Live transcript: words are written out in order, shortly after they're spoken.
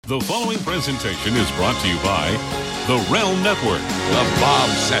The following presentation is brought to you by The Realm Network. The Bob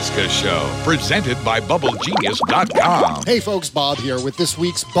Cesca Show, presented by BubbleGenius.com. Hey folks, Bob here with this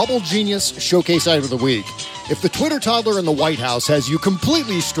week's Bubble Genius Showcase Item of the Week. If the Twitter toddler in the White House has you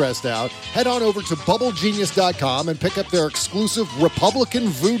completely stressed out, head on over to BubbleGenius.com and pick up their exclusive Republican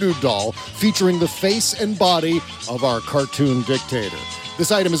voodoo doll featuring the face and body of our cartoon dictator. This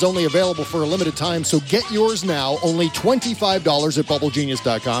item is only available for a limited time, so get yours now, only $25 at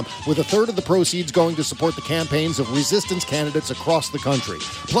BubbleGenius.com, with a third of the proceeds going to support the campaigns of resistance candidates across the country.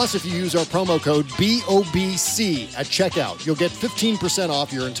 Plus, if you use our promo code BOBC at checkout, you'll get 15%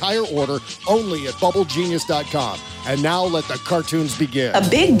 off your entire order only at BubbleGenius.com. And now let the cartoons begin. A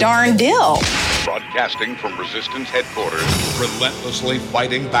big darn deal. Broadcasting from Resistance headquarters, relentlessly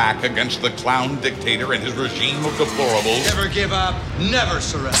fighting back against the clown dictator and his regime of deplorables. Never give up, never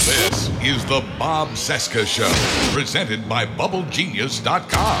surrender. This is the Bob Cesca Show, presented by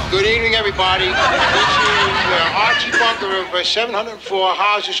BubbleGenius.com. Good evening, everybody. This is Archie Bunker of 704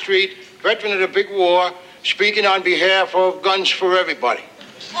 Houser Street, veteran of the big war, speaking on behalf of Guns for Everybody.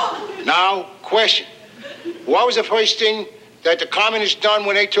 Now, question. What was the first thing that the communists done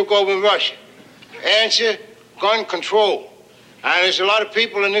when they took over in Russia? Answer, gun control. And there's a lot of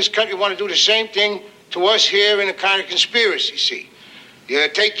people in this country want to do the same thing to us here in a kind of conspiracy, see. You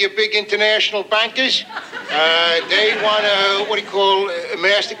take your big international bankers, they want to,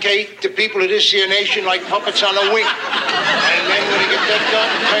 masticate the people of this here nation like puppets on a wing. And then when they get that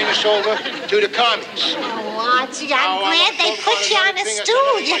done, turn us over to the communists. Oh, Archie, I'm glad they put you on a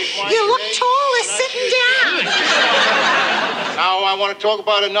stool. You look taller sitting down. Now, I want to talk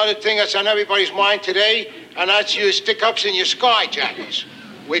about another thing that's on everybody's mind today, and that's your stick-ups and your skyjackers,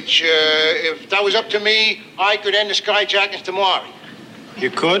 which, if that was up to me, I could end the skyjackers tomorrow. You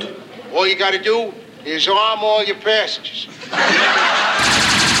could? All you got to do is arm all your passengers.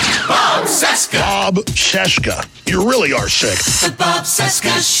 Bob Cesca. Bob Cesca. You really are sick. The Bob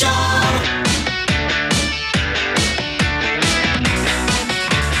Cesca Show.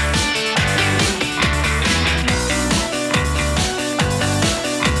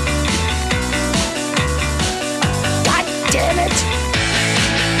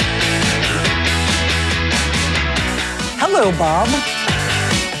 Hello, Bob.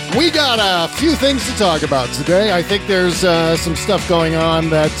 We got a few things to talk about today. I think there's some stuff going on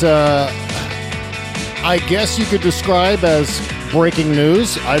that I guess you could describe as breaking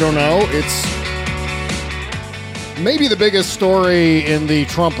news. I don't know. It's maybe the biggest story in the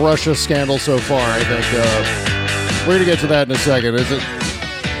Trump-Russia scandal so far, I think. We're going to get to that in a second. Is it?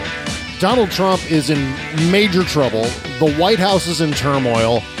 Donald Trump is in major trouble. The White House is in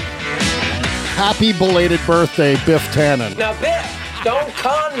turmoil. Happy belated birthday, Biff Tannen. Now, Biff, don't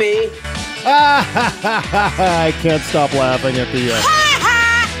con me. I can't stop laughing at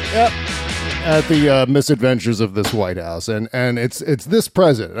the misadventures of this White House, and it's this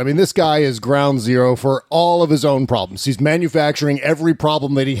president. I mean, this guy is ground zero for all of his own problems. He's manufacturing every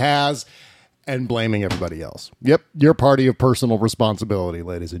problem that he has and blaming everybody else. Yep, your party of personal responsibility,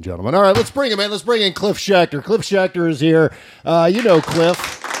 ladies and gentlemen. All right, let's bring him in. Let's bring in Cliff Schecter. Cliff Schecter is here. You know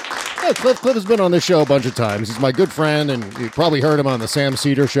Cliff. Yeah, Cliff has been on this show a bunch of times. He's my good friend, and you probably heard him on the Sam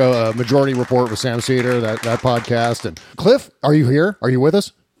Cedar show, Majority Report with Sam Cedar, that podcast. And Cliff, are you here? Are you with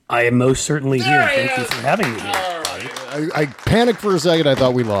us? I am most certainly here. Thank you for having me here. I panicked for a second. I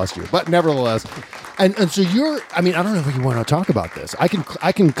thought we lost you, but nevertheless. And so I don't know if you want to talk about this. I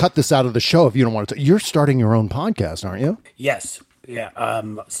can cut this out of the show if you don't want to. You're starting your own podcast, aren't you? Yes. Yeah,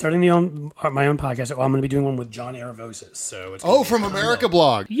 starting my own podcast. Well, I'm going to be doing one with John Aravosis. So it's from America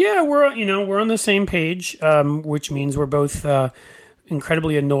Blog. Yeah, we're on the same page, which means we're both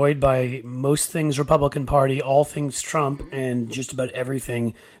incredibly annoyed by most things Republican Party, all things Trump, and just about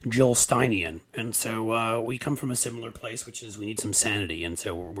everything Jill Steinian. And so we come from a similar place, which is we need some sanity, and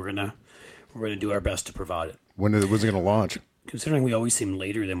so we're gonna do our best to provide it. When's it going to launch? Considering we always seem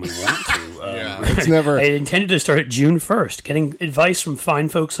later than we want to. It's never. I intended to start June 1st, getting advice from fine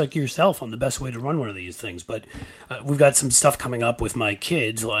folks like yourself on the best way to run one of these things. But we've got some stuff coming up with my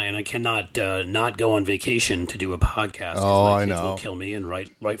kids, and I cannot not go on vacation to do a podcast. Oh, my I kids know. will kill me, and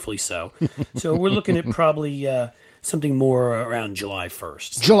rightfully so. So we're looking at probably something more around July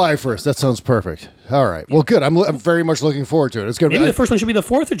 1st. July 1st. That sounds perfect. All right. Well, good. I'm very much looking forward to it. It's going to Maybe be the first one should be the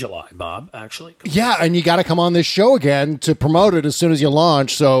 4th of July, Bob, actually. Yeah, and you got to come on this show again to promote it as soon as you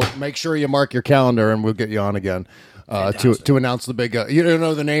launch. So make sure you mark your calendar, and we'll get you on again to announce the big. You don't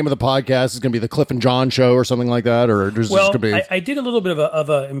know the name of the podcast? It's going to be the Cliff and John Show or something like that, or there's just going to be. I did a little bit of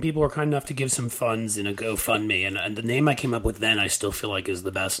a, and people were kind enough to give some funds in a GoFundMe, and the name I came up with then I still feel like is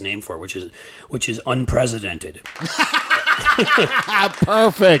the best name for it, which is unprecedented.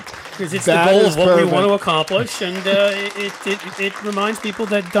 Perfect. Because it's the goal of what we want to accomplish, and it reminds people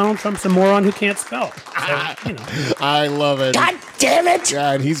that Donald Trump's a moron who can't spell. So, I love it. God damn it!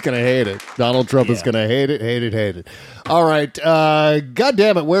 Yeah, and he's going to hate it. Donald Trump is going to hate it. All right. God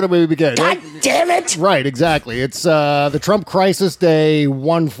damn it. Where do we begin? God damn it! Right, exactly. It's the Trump Crisis Day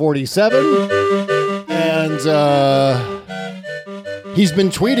 147. And he's been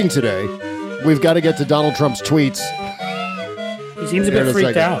tweeting today. We've got to get to Donald Trump's tweets. He seems a bit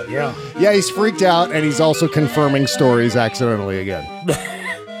freaked out, yeah. Yeah, he's freaked out, and he's also confirming stories accidentally again.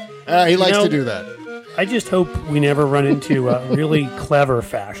 He likes to do that. I just hope we never run into a really clever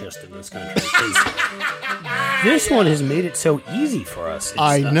fascist in this country. This one has made it so easy for us.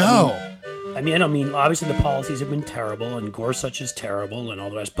 I know. I mean, obviously the policies have been terrible, and Gorsuch is terrible, and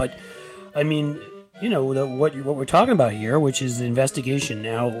all the rest. But, I mean, what we're talking about here, which is the investigation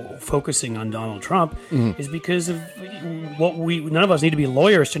now focusing on Donald Trump, is because of what none of us need to be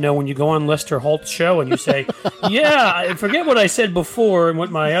lawyers to know when you go on Lester Holt's show and you say, yeah, I forget what I said before and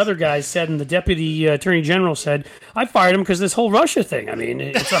what my other guys said and the deputy attorney general said. I fired him because this whole Russia thing. I mean,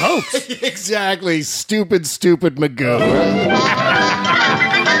 it's a hoax. Exactly. Stupid Magoo.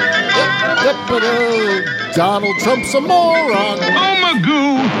 Donald Trump's a moron. Oh,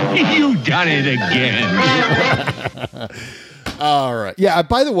 Magoo, you done it again. All right. Yeah,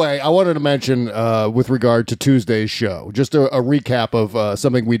 by the way, I wanted to mention with regard to Tuesday's show, just a recap of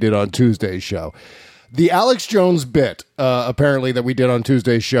something we did on Tuesday's show. The Alex Jones bit, apparently, that we did on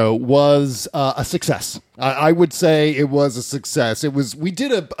Tuesday's show was a success. I would say it was a success. We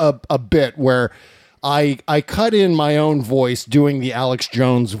did a bit where I cut in my own voice doing the Alex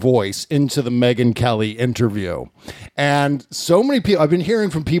Jones voice into the Megyn Kelly interview. And so many people, I've been hearing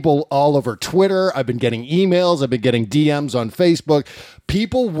from people all over Twitter. I've been getting emails. I've been getting DMs on Facebook.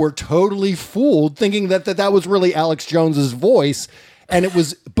 People were totally fooled thinking that was really Alex Jones's voice. And it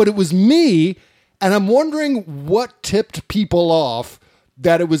was me. And I'm wondering what tipped people off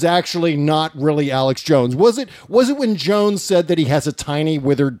that it was actually not really Alex Jones. Was it when Jones said that he has a tiny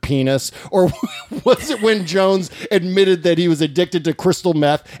withered penis? Or was it when Jones admitted that he was addicted to crystal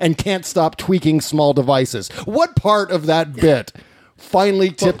meth and can't stop tweaking small devices? What part of that bit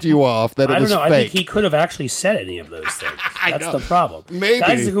finally tipped you off that it was fake? I think he could have actually said any of those things. That's the problem. Maybe.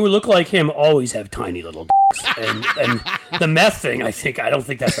 Guys who look like him always have tiny little dicks. And the meth thing, I don't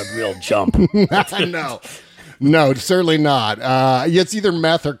think that's a real jump. No, certainly not. It's either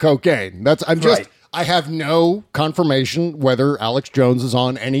meth or cocaine. I have no confirmation whether Alex Jones is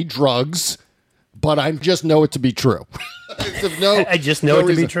on any drugs, but I just know it to be true. I just know it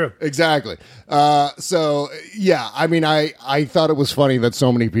to be true. Exactly. So, yeah, I mean, I thought it was funny that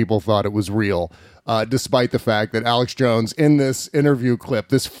so many people thought it was real, despite the fact that Alex Jones, in this interview clip,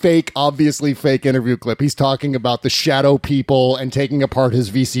 this obviously fake interview clip, he's talking about the shadow people and taking apart his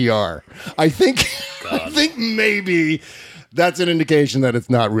VCR. I think maybe that's an indication that it's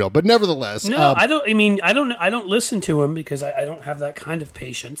not real, but nevertheless. No, I don't listen to him because I don't have that kind of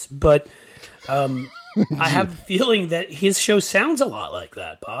patience, but I have the feeling that his show sounds a lot like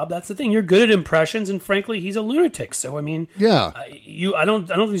that, Bob. That's the thing. You're good at impressions, and frankly, he's a lunatic. So, I mean, yeah, I don't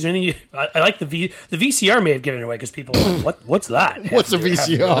think there's any. I like the VCR may have given it away because people are like, what's that? What's a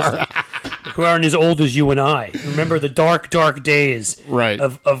VCR? Who aren't as old as you and I. Remember the dark days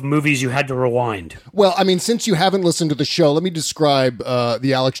of movies you had to rewind. Well, I mean, since you haven't listened to the show, let me describe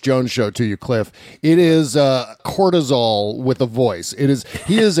the Alex Jones show to you, Cliff. It is cortisol with a voice.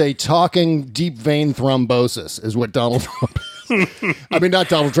 He is a talking deep vein thrombosis is what Donald Trump is. I mean, not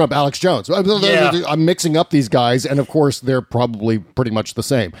Donald Trump, Alex Jones. I'm mixing up these guys, and of course, they're probably pretty much the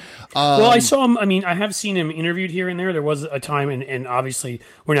same. Well, I saw him. I mean, I have seen him interviewed here and there. There was a time, and obviously,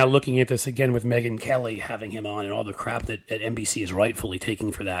 we're now looking at this again with Megyn Kelly having him on and all the crap that NBC is rightfully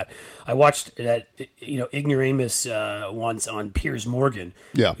taking for that. I watched that, ignoramus once on Piers Morgan,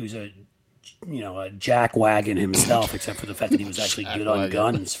 who's a jackwagon himself, except for the fact that he was actually good on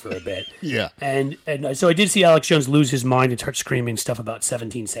guns for a bit. Yeah. And so I did see Alex Jones lose his mind and start screaming stuff about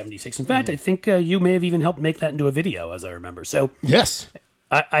 1776. In fact, I think you may have even helped make that into a video, as I remember. So yes,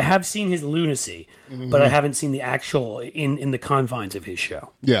 I have seen his lunacy, but I haven't seen the actual in the confines of his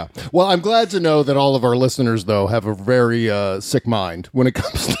show. Yeah. Well, I'm glad to know that all of our listeners, though, have a very sick mind when it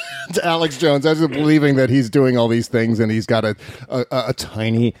comes to to Alex Jones. I was believing that he's doing all these things and he's got a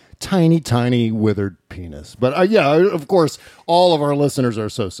tiny withered penis. But yeah, of course, all of our listeners are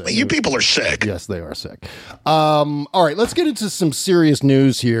so sick. You people are sick. Yes, they are sick. All right, let's get into some serious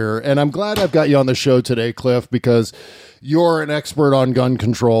news here. And I'm glad I've got you on the show today, Cliff, because you're an expert on gun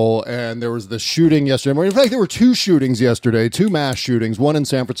control, and there was the shooting yesterday morning. In fact, there were two shootings yesterday, two mass shootings, one in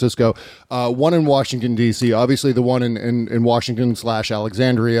San Francisco, one in Washington, D.C. Obviously, the one in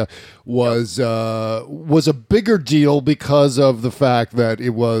Washington/Alexandria was a bigger deal because of the fact that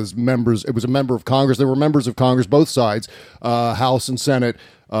it was a member of Congress. There were members of Congress, both sides, House and Senate,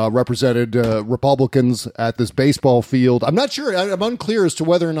 represented Republicans at this baseball field. I'm not sure. I'm unclear as to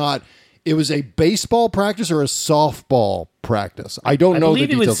whether or not it was a baseball practice or a softball practice. I don't know the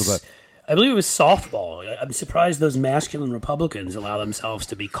details of that. I believe it was softball. I'm surprised those masculine Republicans allow themselves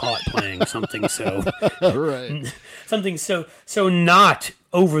to be caught playing something so right. something so not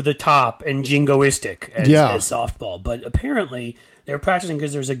over the top and jingoistic as softball. But apparently they were practicing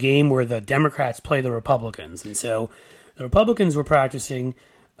because there's a game where the Democrats play the Republicans, and so the Republicans were practicing.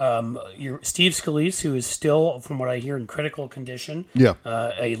 Steve Scalise, who is still, from what I hear, in critical condition,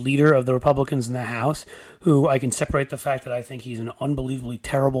 a leader of the Republicans in the House, who I can separate the fact that I think he's an unbelievably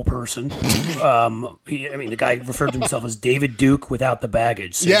terrible person. The guy referred to himself as David Duke without the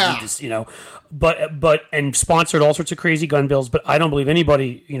baggage. So and sponsored all sorts of crazy gun bills, but I don't believe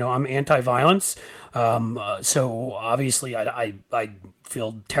anybody, I'm anti-violence. So obviously I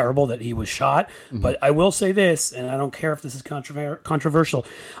feel terrible that he was shot, but I will say this, and I don't care if this is controversial.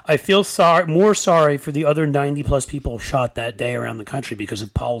 I feel more sorry for the other 90 plus people shot that day around the country because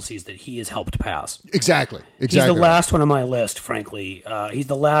of policies that he has helped pass. Exactly. He's the last one on my list, frankly. He's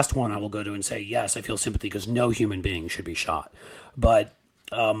the last one I will go to and say, yes, I feel sympathy because no human being should be shot. But,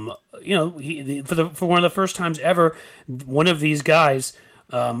 for one of the first times ever, one of these guys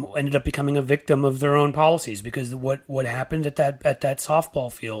ended up becoming a victim of their own policies, because what happened at that softball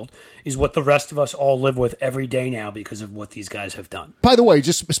field is what the rest of us all live with every day now because of what these guys have done. By the way,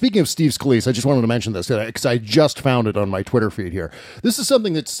 just speaking of Steve Scalise, I just wanted to mention this because I just found it on my Twitter feed here. This is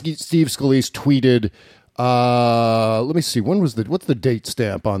something that Steve Scalise tweeted. Let me see. What's the date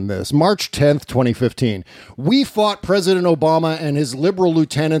stamp on this? March 10th, 2015. We fought President Obama and his liberal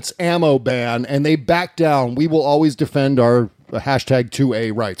lieutenants' ammo ban, and they backed down. We will always defend our hashtag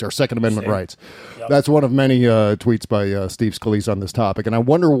 2A rights, our Second Amendment rights. Yep. That's one of many tweets by Steve Scalise on this topic. And I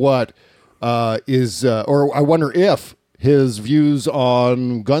wonder I wonder if his views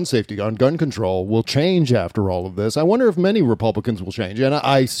on gun safety, on gun control will change after all of this. I wonder if many Republicans will change. And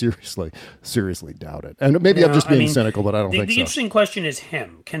I seriously doubt it. And maybe I'm just being cynical, but I don't think so. The interesting question is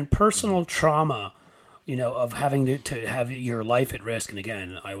Can personal trauma, of having to have your life at risk, and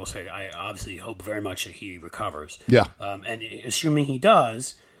again, I will say, I obviously hope very much that he recovers. Yeah. And assuming he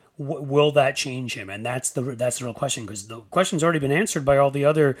does, will that change him? And that's the real question, because the question's already been answered by all the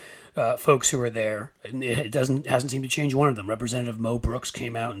other folks who were there, and it hasn't seemed to change one of them. Representative Mo Brooks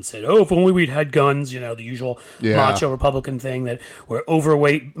came out and said, "Oh, if only we'd had guns," the usual macho Republican thing that we're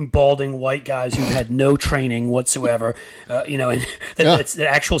overweight, balding white guys who had no training whatsoever, and that's the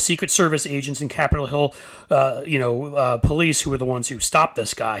actual Secret Service agents in Capitol Hill, police who were the ones who stopped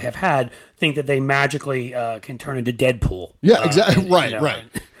this guy think that they magically can turn into Deadpool. Yeah, exactly. Right.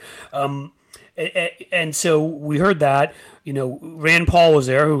 And so we heard that, Rand Paul was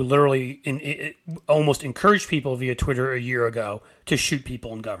there, who literally almost encouraged people via Twitter a year ago to shoot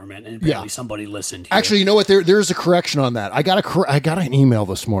people in government, and apparently somebody listened. Here. Actually, you know what? There's a correction on that. I got an email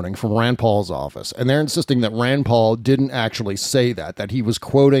this morning from Rand Paul's office, and they're insisting that Rand Paul didn't actually say that he was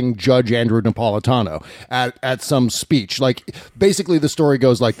quoting Judge Andrew Napolitano at some speech. Like, basically, the story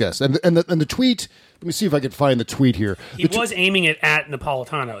goes like this, and the tweet. Let me see if I can find the tweet here. He was aiming it at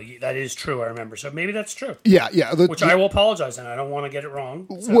Napolitano. That is true, I remember. So maybe that's true. Yeah. Which I will apologize, and I don't want to get it wrong.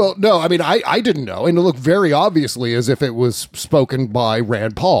 So. Well, no, I mean, I didn't know. And it looked very obviously as if it was spoken by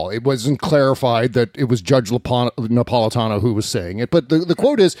Rand Paul. It wasn't clarified that it was Judge Napolitano who was saying it. But the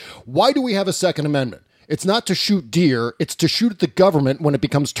quote is, "Why do we have a Second Amendment? It's not to shoot deer, it's to shoot at the government when it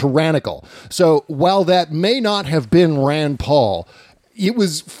becomes tyrannical." So while that may not have been Rand Paul, it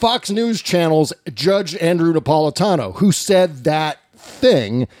was Fox News Channel's Judge Andrew Napolitano who said that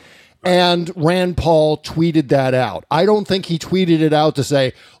thing, and Rand Paul tweeted that out. I don't think he tweeted it out to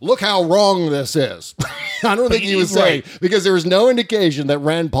say, "Look how wrong this is." I don't think he was saying, because there was no indication that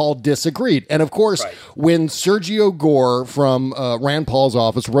Rand Paul disagreed. And of course, when Sergio Gore from Rand Paul's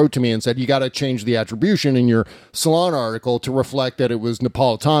office wrote to me and said, "You got to change the attribution in your Salon article to reflect that it was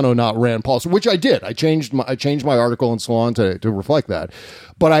Napolitano, not Rand Paul," which I did. I changed my article in Salon to reflect that.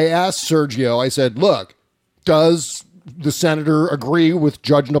 But I asked Sergio, I said, "Look, does the senator agree with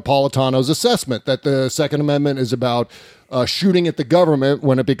Judge Napolitano's assessment that the Second Amendment is about shooting at the government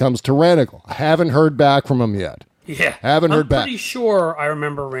when it becomes tyrannical. I haven't heard back from him yet. Yeah. Haven't heard back. I'm pretty sure I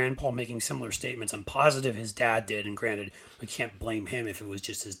remember Rand Paul making similar statements. I'm positive his dad did, and granted, we can't blame him if it was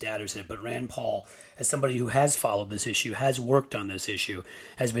just his dad who said it, but Rand Paul, as somebody who has followed this issue, has worked on this issue,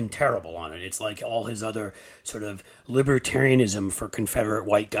 has been terrible on it. It's like all his other sort of libertarianism for Confederate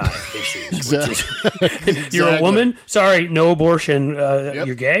white guy issues. Exactly. You're a woman? Sorry, no abortion.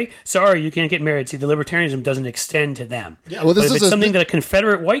 You're gay? Sorry, you can't get married. See, the libertarianism doesn't extend to them. Yeah, well, this but if is it's something that a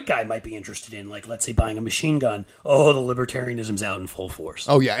Confederate white guy might be interested in, like, let's say, buying a machine gun, oh, the libertarianism's out in full force.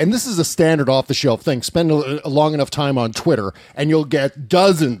 Oh, yeah. And this is a standard off-the-shelf thing. Spend a long enough time on Twitter, and you'll get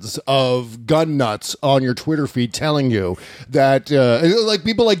dozens of gun nuts on your Twitter feed telling you that, like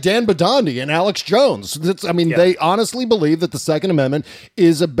people like Dan Badandi and Alex Jones, they honestly believe that the Second Amendment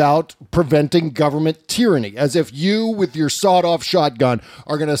is about preventing government tyranny, as if you, with your sawed-off shotgun,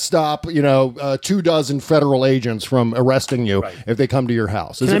 are going to stop, 24 federal agents from arresting you if they come to your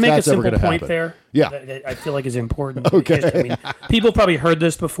house. Can I make a simple point there? Yeah. That I feel like is important. Okay. I mean, people probably heard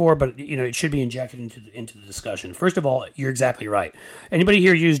this before, but it should be injected into the discussion. First of all, you're exactly right. Anybody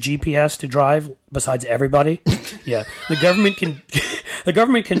here use GPS to drive besides everybody? Yeah. The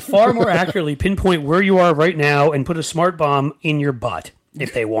government can far more accurately pinpoint where you are right now and put a smart bomb in your butt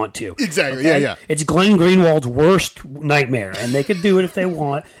if they want to. Exactly. Okay? Yeah. It's Glenn Greenwald's worst nightmare, and they could do it if they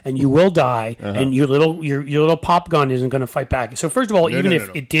want, and you will die, and your little pop gun isn't going to fight back. So first of all,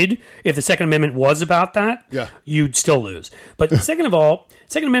 if the Second Amendment was about that, you'd still lose. But second of all,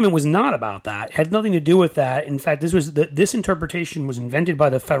 Second Amendment was not about that. It had nothing to do with that. In fact, this interpretation was invented by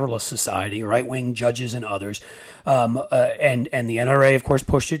the Federalist Society, right-wing judges and others. And the NRA, of course,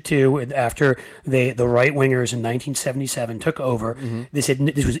 pushed it too. After the right-wingers in 1977 took over, this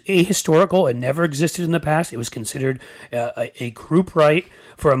was ahistorical. It never existed in the past. It was considered a group right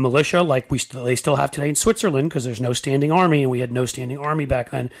for a militia like they still have today in Switzerland, because there's no standing army, and we had no standing army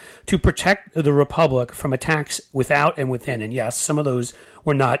back then, to protect the republic from attacks without and within. And yes, some of those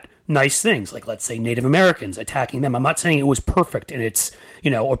were not nice things, like, let's say, Native Americans attacking them. I'm not saying it was perfect in its,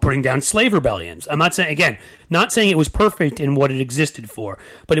 or putting down slave rebellions. I'm not saying it was perfect in what it existed for,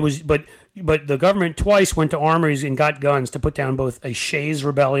 but it was, but the government twice went to armories and got guns to put down both a Shays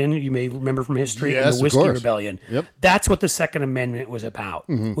Rebellion, you may remember from history, and the Whiskey Rebellion. Yep. That's what the Second Amendment was about.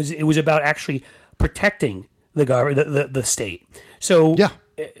 It was about actually protecting the state. So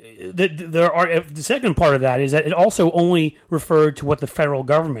the second part of that is that it also only referred to what the federal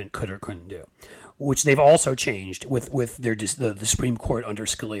government could or couldn't do, which they've also changed with the Supreme Court under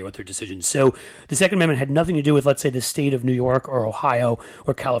Scalia with their decisions. So the Second Amendment had nothing to do with, let's say, the state of New York or Ohio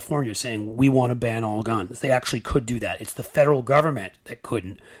or California saying we want to ban all guns. They actually could do that. It's the federal government that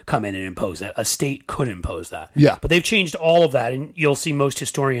couldn't come in and impose that. A state could impose that. Yeah. But they've changed all of that, and you'll see most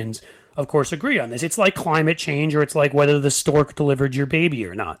historians, of course, agree on this. It's like climate change, or it's like whether the stork delivered your baby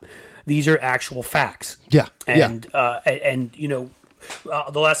or not. These are actual facts. Yeah. And the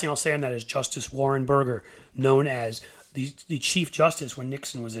last thing I'll say on that is Justice Warren Burger, known as the Chief Justice when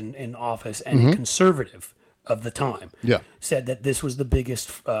Nixon was in office and a conservative of the time, said that this was the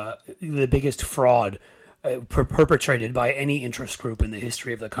biggest fraud perpetrated by any interest group in the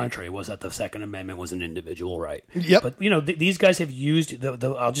history of the country, was that the Second Amendment was an individual right. Yep. But these guys have used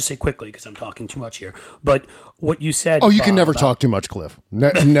I'll just say quickly because I'm talking too much here. But what you said. Oh, you can never talk too much, Cliff.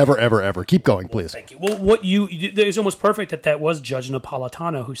 Never, ever, ever. Keep going, please. Thank you. Well, it's almost perfect that was Judge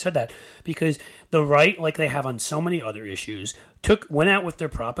Napolitano who said that, because the right, like they have on so many other issues, went out with their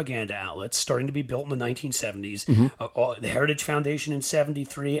propaganda outlets starting to be built in the 1970s. The Heritage Foundation in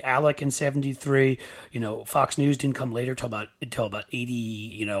 73, ALEC in 73. Fox News didn't come later until about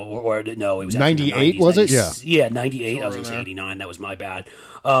 80. No, it was 98. Was it? Yeah, 98. I was going to say 89. That was my bad.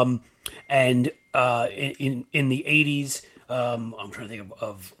 And in the 80s, I'm trying to think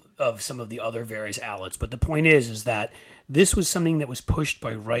of some of the other various outlets, but the point is that this was something that was pushed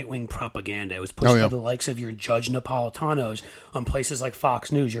by right-wing propaganda. It was pushed by the likes of your Judge Napolitanos on places like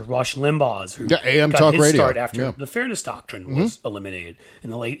Fox News, your Rush Limbaughs, who AM got Talk his Radio start after the Fairness Doctrine was eliminated in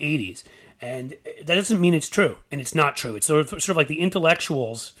the late 80s. And that doesn't mean it's true, and it's not true. It's sort of like the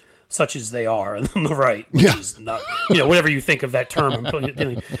intellectuals, such as they are on the right, which is not, whatever you think of that term.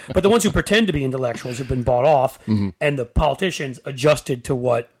 But the ones who pretend to be intellectuals have been bought off, and the politicians adjusted to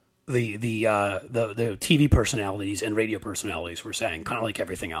what the TV personalities and radio personalities were saying, kind of like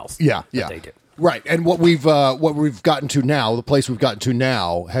everything else. Yeah. They do. Right, and what we've gotten to now, the place we've gotten to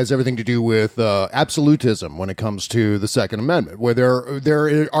now, has everything to do with absolutism when it comes to the Second Amendment, where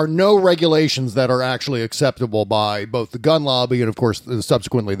there are no regulations that are actually acceptable by both the gun lobby and, of course,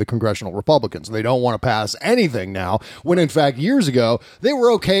 subsequently the congressional Republicans. They don't want to pass anything now, when in fact years ago they were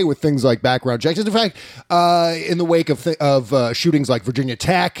okay with things like background checks. In fact, in the wake of shootings like Virginia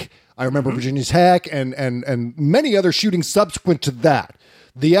Tech, I remember Virginia Tech and many other shootings subsequent to that.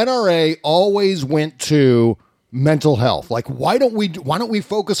 The NRA always went to mental health. Like, why don't we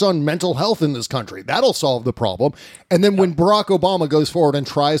focus on mental health in this country? That'll solve the problem. And then when Barack Obama goes forward and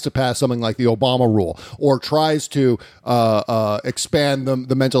tries to pass something like the Obama rule or tries to expand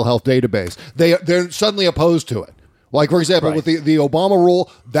the mental health database, they're suddenly opposed to it. Like, for example, with the Obama rule,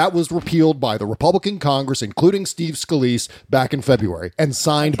 that was repealed by the Republican Congress, including Steve Scalise, back in February, and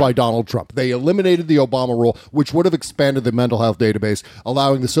signed by Donald Trump. They eliminated the Obama rule, which would have expanded the mental health database,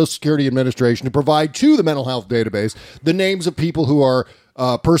 allowing the Social Security Administration to provide to the mental health database the names of people who are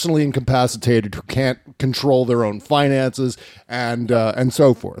personally incapacitated, who can't control their own finances, and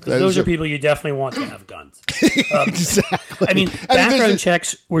so forth. Those are people you definitely want to have guns. Exactly. I mean, background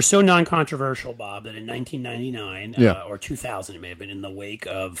checks were so non-controversial, Bob, that in 1999 or 2000, it may have been in the wake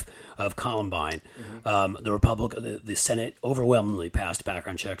of Columbine, the Senate overwhelmingly passed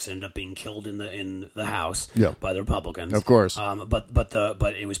background checks, ended up being killed in the House by the Republicans, of course.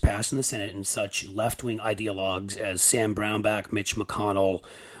 But it was passed in the Senate, and such left-wing ideologues as Sam Brownback, Mitch McConnell,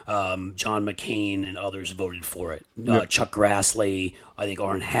 John McCain, and others voted for it. Chuck Grassley, I think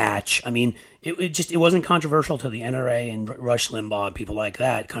Orrin Hatch. I mean, it wasn't controversial to the NRA and Rush Limbaugh, people like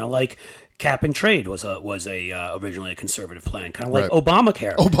that. Kind of like cap and trade was originally a conservative plan. Kind of like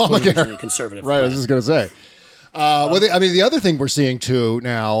Obamacare. Was originally a conservative plan. I was just going to say. The other thing we're seeing too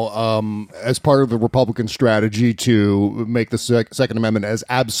now, as part of the Republican strategy to make the Second Amendment as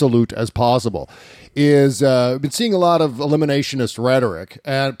absolute as possible, is we've been seeing a lot of eliminationist rhetoric,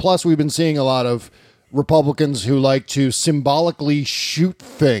 and plus we've been seeing a lot of Republicans who like to symbolically shoot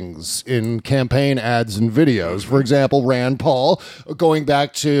things in campaign ads and videos. For example, Rand Paul, going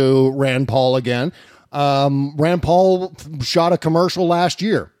back to Rand Paul again. Rand Paul shot a commercial last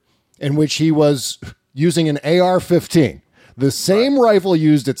year in which he was using an AR-15, the same rifle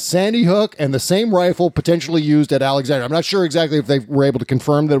used at Sandy Hook and the same rifle potentially used at Alexandria. I'm not sure exactly if they were able to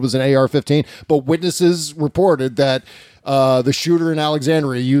confirm that it was an AR-15, but witnesses reported that the shooter in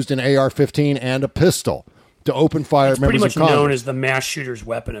Alexandria used an AR-15 and a pistol to open fire at members of Congress. It's pretty much known as the mass shooter's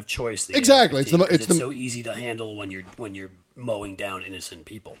weapon of choice. Exactly. It's so easy to handle when you're mowing down innocent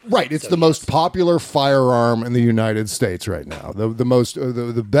people. Right. It's the most popular firearm in the United States right now.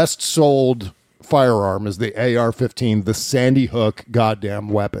 The best sold firearm is the AR-15, the Sandy Hook goddamn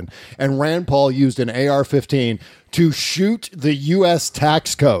weapon. And Rand Paul used an AR-15 to shoot the U.S.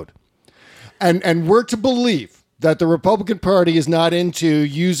 tax code. And we're to believe that the Republican Party is not into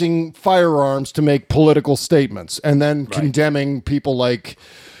using firearms to make political statements and then condemning people like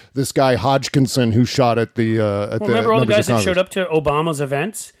this guy Hodgkinson who shot at the remember all the guys that showed up to Obama's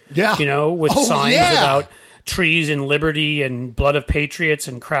events? Yeah. With signs about trees and liberty and blood of patriots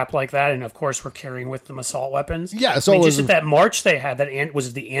and crap like that, and of course we're carrying with them assault weapons. Yeah, so just at that march they had,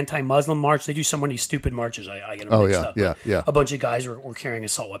 was the anti-Muslim march? They do so many stupid marches. I get them mixed up. Yeah. A bunch of guys were carrying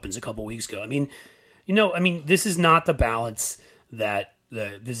assault weapons a couple weeks ago. I mean, this is not the balance that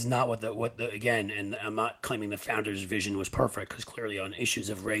this is not what the again, and I'm not claiming the founders' vision was perfect, because clearly on issues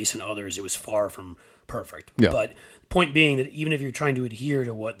of race and others it was far from perfect. Yeah. But point being that even if you're trying to adhere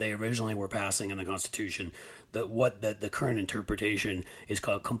to what they originally were passing in the Constitution, the current interpretation is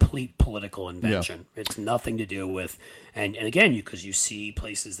called complete political invention. Yeah. It's nothing to do with, and again, because you see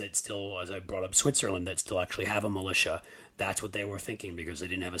places that still, as I brought up, Switzerland, that still actually have a militia. That's what they were thinking, because they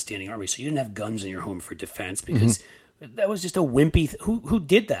didn't have a standing army. So you didn't have guns in your home for defense, because that was just a wimpy who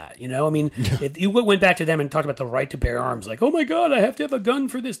did that, I mean, if you went back to them and talked about the right to bear arms, like, oh my God, I have to have a gun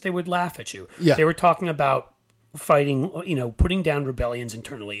for this, they would laugh at you. Yeah. They were talking about fighting, putting down rebellions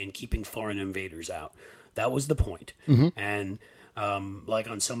internally and keeping foreign invaders out. That was the point. And like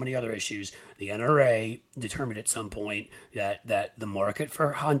on so many other issues, the NRA determined at some point that the market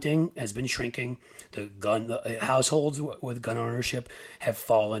for hunting has been shrinking. The households with gun ownership have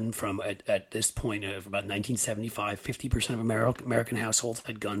fallen from, at this point of about 1975, 50% of American households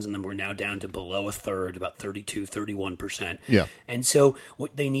had guns in them. We're now down to below a third, about 31%. Yeah. And so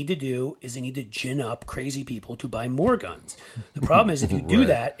what they need to do is they need to gin up crazy people to buy more guns. The problem is if you do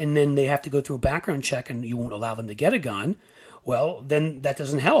that and then they have to go through a background check and you won't allow them to get a gun, well, then that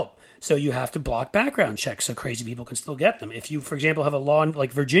doesn't help. So you have to block background checks so crazy people can still get them. If you, for example, have a law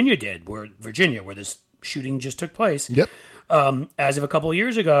like Virginia did, where this shooting just took place, as of a couple of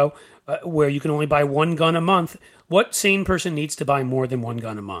years ago, where you can only buy one gun a month. What sane person needs to buy more than one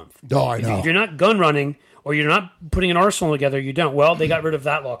gun a month? Oh, I know. If you're not gun running or you're not putting an arsenal together, you don't. Well, they got rid of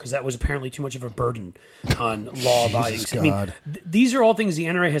that law because that was apparently too much of a burden on law-abiding. I mean, these are all things the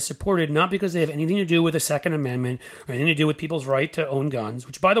NRA has supported, not because they have anything to do with the Second Amendment or anything to do with people's right to own guns,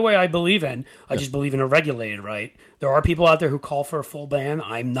 which, by the way, I believe in. I just believe in a regulated right. There are people out there who call for a full ban.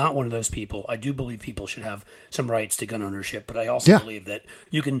 I'm not one of those people. I do believe people should have some rights to gun ownership, but I also believe that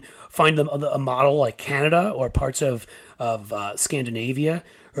you can find a model like Canada or parts of Scandinavia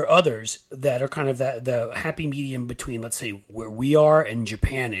or others that are kind of the happy medium between, let's say, where we are and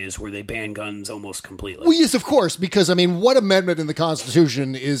Japan is, where they ban guns almost completely. Well, yes, of course, because, I mean, what amendment in the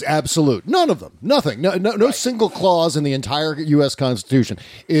Constitution is absolute? None of them. Nothing. No single clause in the entire U.S. Constitution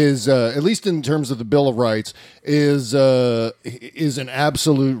is, at least in terms of the Bill of Rights, is an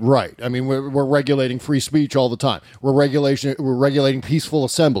absolute right. I mean, we're regulating free speech all the time. We're regulating peaceful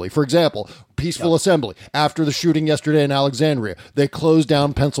assembly. For example, peaceful assembly. After the shooting yesterday in Alexandria, they closed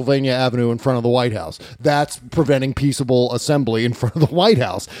down Pennsylvania Avenue in front of the White House. That's preventing peaceable assembly in front of the White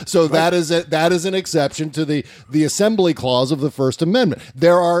House. So that is an exception to the assembly clause of the First Amendment.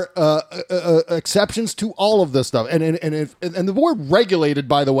 There are exceptions to all of this stuff, and the word regulated,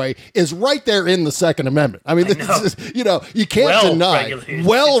 by the way, is right there in the Second Amendment. I mean, this is, you can't deny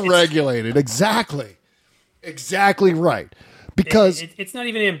well regulated. Exactly right. Because it's not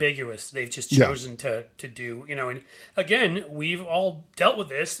even ambiguous. They've just chosen to do, and again, we've all dealt with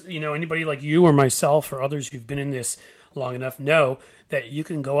this. Anybody like you or myself or others who've been in this long enough know that you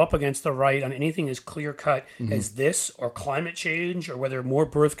can go up against the right on anything as clear-cut as this or climate change or whether more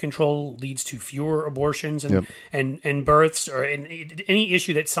birth control leads to fewer abortions and births or any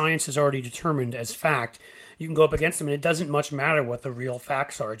issue that science has already determined as fact. You can go up against them, and it doesn't much matter what the real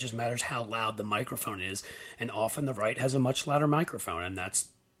facts are. It just matters how loud the microphone is. And often the right has a much louder microphone, and that's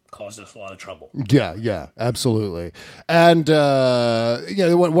caused us a lot of trouble. Yeah, absolutely. And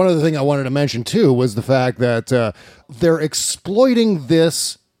one other thing I wanted to mention, too, was the fact that they're exploiting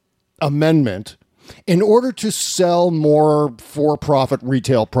this amendment in order to sell more for-profit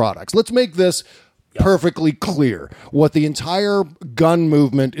retail products. Let's make this perfectly clear what the entire gun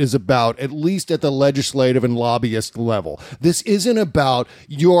movement is about, at least at the legislative and lobbyist level. This isn't about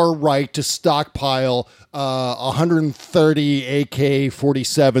your right to stockpile 130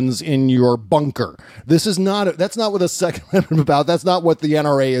 AK-47s in your bunker. That's not what the Second Amendment is about. That's not what the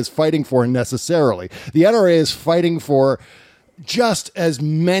NRA is fighting for necessarily. The NRA is fighting for just as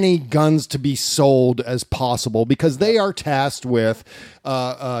many guns to be sold as possible because they are tasked with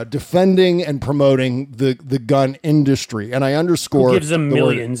defending and promoting the gun industry. And I underscore... Who gives them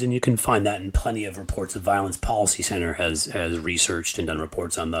millions, and you can find that in plenty of reports. The Violence Policy Center has researched and done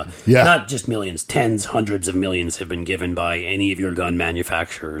reports on not just millions, tens, hundreds of millions have been given by any of your gun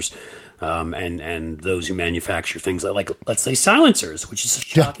manufacturers. And those who manufacture things like let's say silencers, which is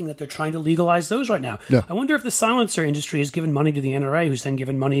shocking that they're trying to legalize those right now. Yeah. I wonder if the silencer industry has given money to the NRA, who's then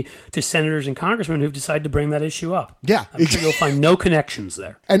given money to senators and congressmen who've decided to bring that issue up. Yeah, I'm sure you'll find no connections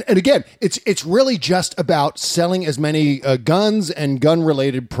there. And again, it's really just about selling as many guns and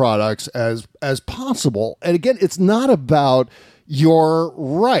gun-related products as possible. And again, it's not about your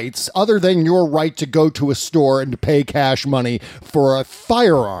rights other than your right to go to a store and to pay cash money for a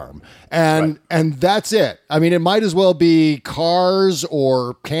firearm. And that's it. I mean, it might as well be cars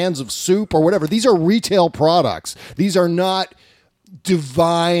or cans of soup or whatever. These are retail products. These are not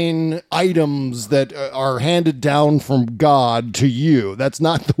divine items that are handed down from God to you. That's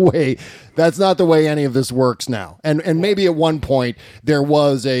not the way any of this works now. And maybe at one point there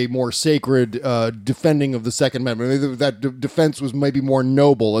was a more sacred defending of the Second Amendment. Maybe that defense was maybe more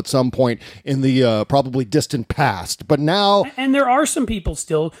noble at some point in the probably distant past. But now... And there are some people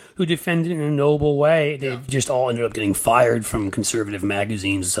still who defend it in a noble way. They've just all ended up getting fired from conservative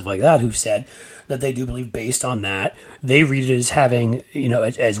magazines and stuff like that, who've said that they do believe based on that, they read it as having,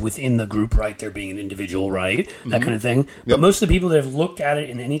 as within the group right, there being an individual right, that kind of thing. Yep. But most of the people that have looked at it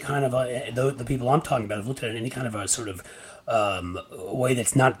in any kind of the people I'm talking about have looked at it in any kind of a sort of way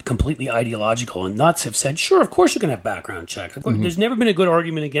that's not completely ideological and nuts have said, sure, of course you can have background checks. Of course, there's never been a good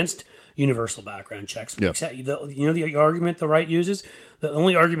argument against universal background checks. Yep. The argument the right uses, the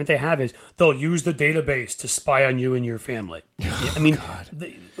only argument they have is they'll use the database to spy on you and your family. I mean,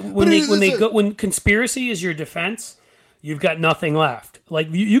 when conspiracy is your defense, you've got nothing left. Like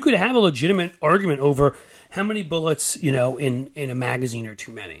you could have a legitimate argument over how many bullets, in a magazine are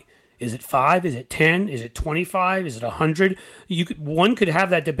too many. Is it 5? Is it 10? Is it 25? Is it 100? One could have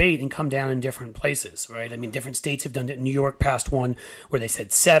that debate and come down in different places, right? I mean, different states have done it. New York passed one where they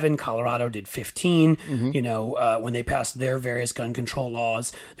said 7. Colorado did 15. When they passed their various gun control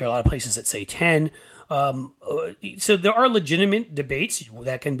laws, there are a lot of places that say 10. So there are legitimate debates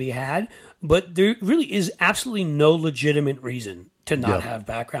that can be had, but there really is absolutely no legitimate reason to not have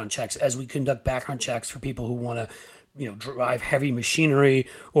background checks, as we conduct background checks for people who want to, drive heavy machinery,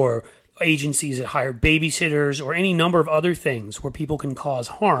 or agencies that hire babysitters, or any number of other things where people can cause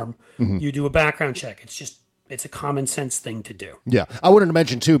harm. You do a background check. It's a common sense thing to do. Yeah. I wanted to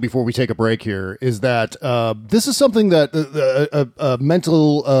mention, too, before we take a break here, is that this is something that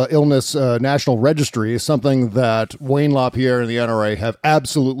mental illness national registry is something that Wayne LaPierre and the NRA have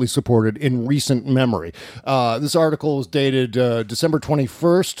absolutely supported in recent memory. This article is dated December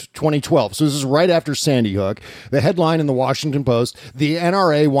 21st, 2012. So this is right after Sandy Hook. The headline in the Washington Post: the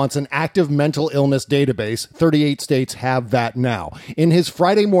NRA wants an active mental illness database. 38 states have that now. In his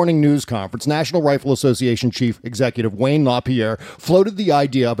Friday morning news conference, National Rifle Association Chief Executive Wayne LaPierre floated the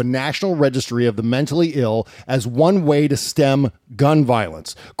idea of a national registry of the mentally ill as one way to stem gun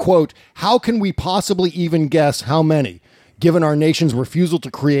violence. Quote, "How can we possibly even guess how many, given our nation's refusal to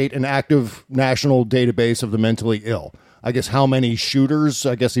create an active national database of the mentally ill?" I guess how many shooters,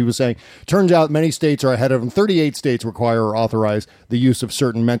 I guess he was saying. Turns out many states are ahead of them. 38 states require or authorize the use of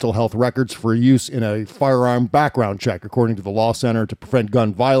certain mental health records for use in a firearm background check, according to the Law Center to Prevent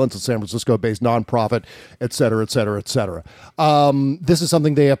Gun Violence, a San Francisco-based nonprofit, et cetera, et cetera, et cetera. This is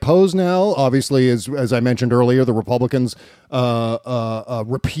something they oppose now. Obviously, as I mentioned earlier, the Republicans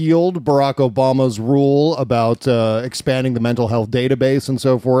repealed Barack Obama's rule about expanding the mental health database and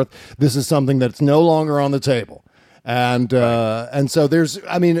so forth. This is something that's no longer on the table. And so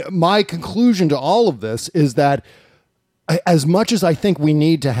my conclusion to all of this is that as much as I think we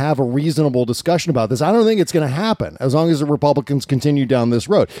need to have a reasonable discussion about this, I don't think it's going to happen as long as the Republicans continue down this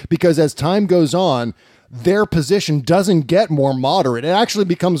road, because as time goes on, their position doesn't get more moderate. It actually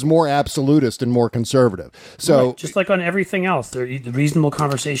becomes more absolutist and more conservative. So right. Just like on everything else, the reasonable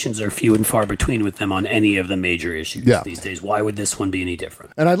conversations are few and far between with them on any of the major issues these days. Why would this one be any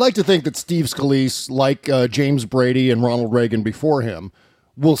different? And I'd like to think that Steve Scalise, like James Brady and Ronald Reagan before him,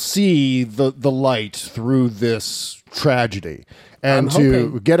 will see the light through this tragedy and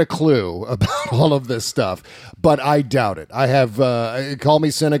to get a clue about all of this stuff. But I doubt it. I have, call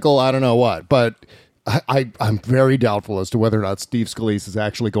me cynical, I don't know what, but I'm very doubtful as to whether or not Steve Scalise is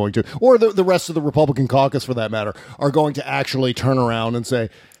actually going to, or the rest of the Republican caucus for that matter, are going to actually turn around and say,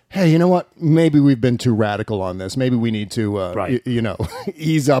 hey, you know what? Maybe we've been too radical on this. Maybe we need to,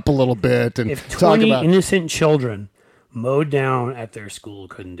 ease up a little bit and if talk 20 about innocent children mowed down at their school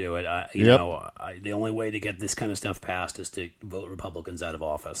couldn't do it. The only way to get this kind of stuff passed is to vote Republicans out of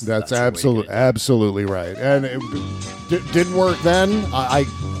office. That's absolutely right. And it didn't work then.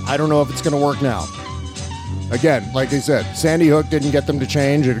 I don't know if it's going to work now. Again, like I said, Sandy Hook didn't get them to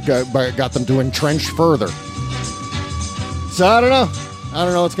change. It got them to entrench further. So I don't know. I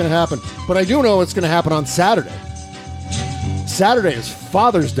don't know what's going to happen. But I do know what's going to happen on Saturday. Saturday is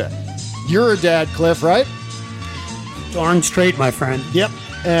Father's Day. You're a dad, Cliff, right? Darn straight, my friend. Yep.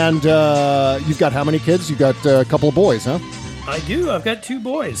 And you've got how many kids? You've got a couple of boys, huh? I do. I've got 2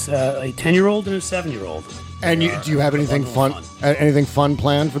 boys, a 10-year-old and a 7-year-old. And do you have anything fun? Anything fun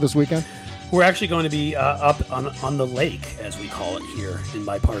planned for this weekend? We're actually going to be up on the lake, as we call it here in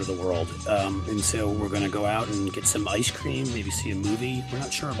my part of the world. And so we're going to go out and get some ice cream, maybe see a movie. We're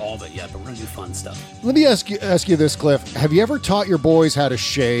not sure of all of it yet, but we're going to do fun stuff. Let me ask you this, Cliff. Have you ever taught your boys how to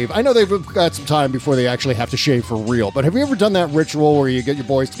shave? I know they've got some time before they actually have to shave for real, but have you ever done that ritual where you get your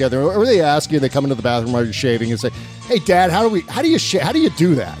boys together, or they ask you, they come into the bathroom while you're shaving and say, hey, Dad, how do you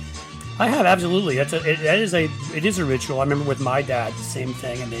do that? I have, absolutely. It is a ritual. I remember with my dad, the same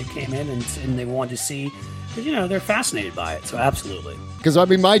thing, and they came in and they wanted to see, they're fascinated by it. So absolutely. Because,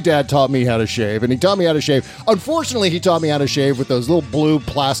 my dad taught me how to shave, and he taught me how to shave. Unfortunately, he taught me how to shave with those little blue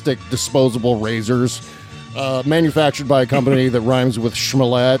plastic disposable razors manufactured by a company that rhymes with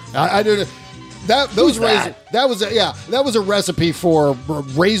Schmilet. I did those razors. That was a recipe for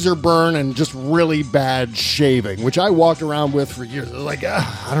razor burn and just really bad shaving, which I walked around with for years. Like,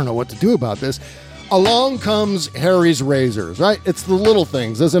 I don't know what to do about this. Along comes Harry's razors, right? It's the little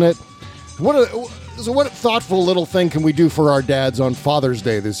things, isn't it? What thoughtful little thing can we do for our dads on Father's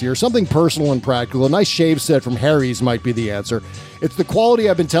Day this year? Something personal and practical. A nice shave set from Harry's might be the answer. It's the quality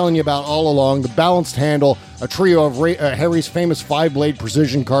I've been telling you about all along. The balanced handle, a trio of Harry's famous 5-blade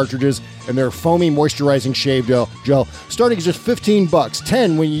precision cartridges, and their foamy moisturizing shave gel, starting at just $15,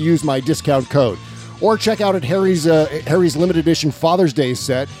 $10 when you use my discount code. Or check out at Harry's limited edition Father's Day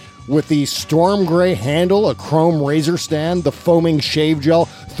set, with the storm gray handle, a chrome razor stand, the foaming shave gel,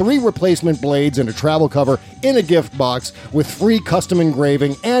 3 replacement blades, and a travel cover in a gift box with free custom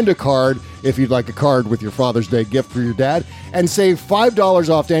engraving and a card if you'd like a card with your Father's Day gift for your dad. And save $5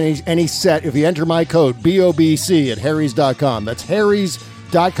 off any set if you enter my code BOBC at harrys.com. That's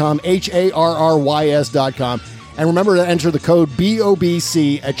harrys.com, HARRYS.com. And remember to enter the code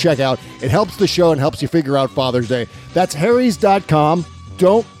BOBC at checkout. It helps the show and helps you figure out Father's Day. That's harrys.com.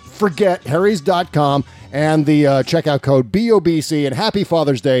 Don't forget harrys.com and the checkout code BOBC. And happy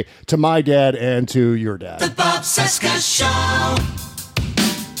Father's Day to my dad and to your dad. The Bob Cesca Show.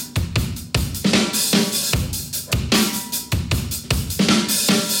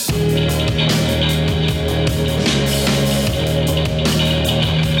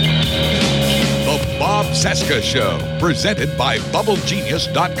 Cesca Show, presented by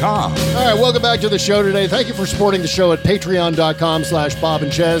BubbleGenius.com. All right, welcome back to the show today. Thank you for supporting the show at patreon.com/Bob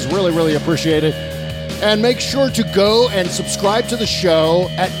and Chez. Really, really appreciate it. And make sure to go and subscribe to the show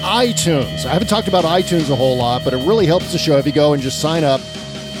at iTunes. I haven't talked about iTunes a whole lot, but it really helps the show if you go and just sign up.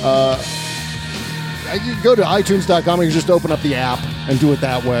 You go to iTunes.com and you just open up the app and do it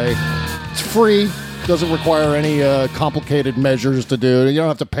that way. It's free. Doesn't require any complicated measures to do. You don't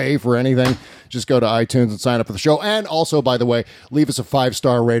have to pay for anything. Just go to iTunes and sign up for the show. And also, by the way, leave us a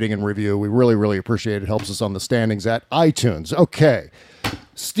 5-star rating and review. We really, really appreciate it. It helps us on the standings at iTunes. Okay.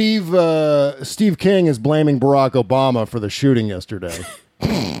 Steve King is blaming Barack Obama for the shooting yesterday.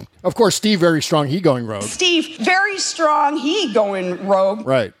 Of course, Steve very strong. He going rogue. Steve very strong. He going rogue.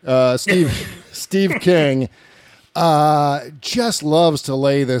 Right. Steve King just loves to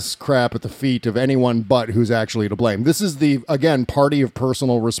lay this crap at the feet of anyone but who's actually to blame. This is the, again, party of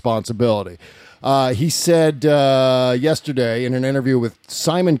personal responsibility. He said yesterday in an interview with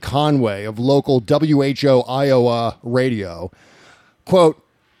Simon Conway of local WHO Iowa radio, quote,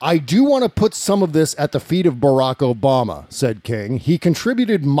 "I do want to put some of this at the feet of Barack Obama," said King. "He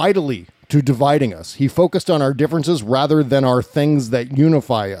contributed mightily to dividing us. He focused on our differences rather than our things that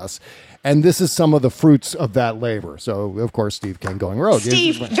unify us. And this is some of the fruits of that labor." So, of course, Steve King going rogue.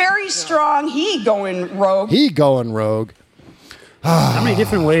 Steve, very strong. He going rogue. He going rogue. How many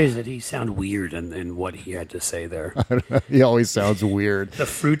different ways did he sound weird in what he had to say there? He always sounds weird. The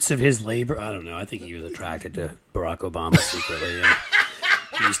fruits of his labor? I don't know. I think he was attracted to Barack Obama secretly.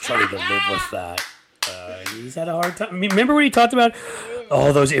 And he's trying to live with that. He's had a hard time. I mean, remember when he talked about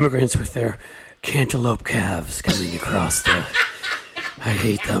all those immigrants with their cantaloupe calves coming across the... I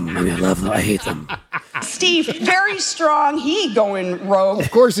hate them. I mean, I love them. I hate them. Steve, very strong. He going rogue. Of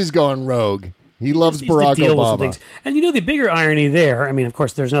course he's going rogue. He loves Barack Obama. And you know, the bigger irony there, I mean, of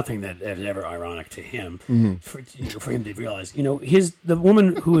course, there's nothing that is ever ironic to him for him to realize, you know, the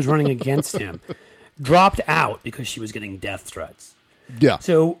woman who was running against him dropped out because she was getting death threats. Yeah.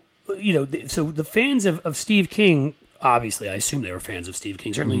 So, you know, so the fans of Steve King, obviously, I assume they were fans of Steve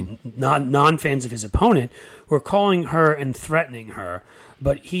King, certainly non-fans of his opponent, were calling her and threatening her,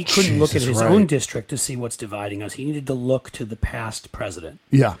 but he couldn't look at his own district to see what's dividing us. He needed to look to the past president.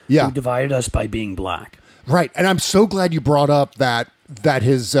 Yeah. Who divided us by being black. Right. And I'm so glad you brought up that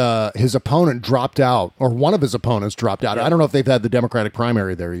his opponent dropped out, or one of his opponents dropped out. Yeah. I don't know if they've had the Democratic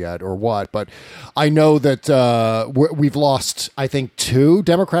primary there yet or what, but I know that we've lost, I think, 2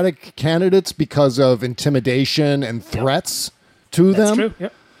 Democratic candidates because of intimidation and threats to them. That's true.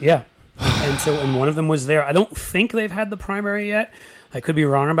 Yeah. And one of them was there. I don't think they've had the primary yet. I could be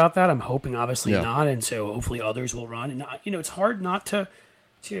wrong about that. I'm hoping obviously not. And so hopefully others will run. And, you know, it's hard not to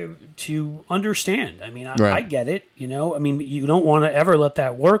understand. I mean, I get it, you know. I mean, you don't want to ever let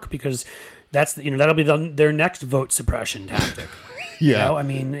that work because that's, you know, that'll be their next vote suppression tactic. Yeah. You know? I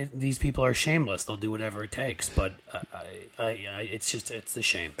mean, these people are shameless. They'll do whatever it takes. But it's a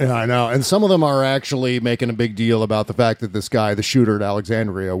shame. Yeah, I know. And some of them are actually making a big deal about the fact that this guy, the shooter at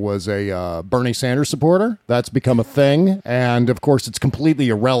Alexandria, was a Bernie Sanders supporter. That's become a thing. And, of course, it's completely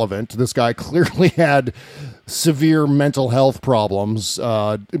irrelevant. This guy clearly had severe mental health problems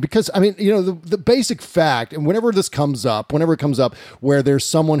because, I mean, you know, the basic fact, and whenever it comes up where there's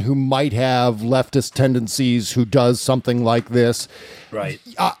someone who might have leftist tendencies who does something like this, right?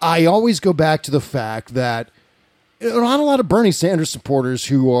 I always go back to the fact that not a lot of Bernie Sanders supporters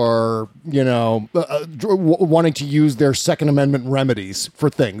who are, you know, wanting to use their Second Amendment remedies for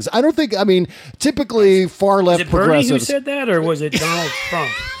things. I don't think, I mean, typically far left progressives. Was it Bernie who said that, or was it Donald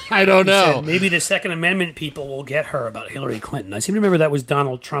Trump? I don't know. Said maybe the Second Amendment people will get her about Hillary Clinton. I seem to remember that was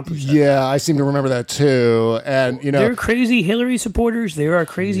Donald Trump who said that. I seem to remember that too. And there are crazy Hillary supporters. There are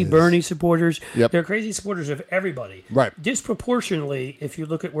crazy Bernie supporters. Yep. There are crazy supporters of everybody. Right. Disproportionately, if you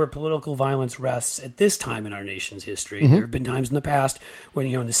look at where political violence rests at this time in our nation's history, there have been times in the past when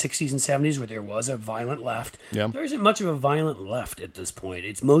in the 60s and 70s where there was a violent left. Yep. There isn't much of a violent left at this point.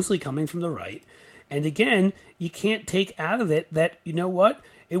 It's mostly coming from the right. And again, you can't take out of it that,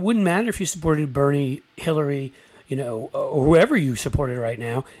 it wouldn't matter if you supported Bernie, Hillary, or whoever you supported right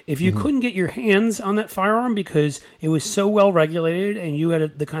now. If you couldn't get your hands on that firearm because it was so well regulated and you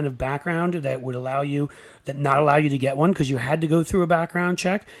had the kind of background that would not allow you to get one because you had to go through a background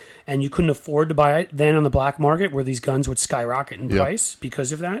check and you couldn't afford to buy it then on the black market where these guns would skyrocket in price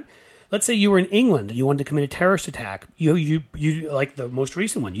because of that. Let's say you were in England and you wanted to commit a terrorist attack. You like the most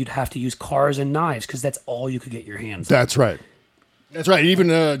recent one, you'd have to use cars and knives because that's all you could get your hands on. That's right. That's right. Even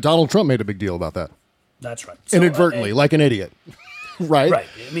Donald Trump made a big deal about that. That's right. So, inadvertently, like an idiot. Right. Right.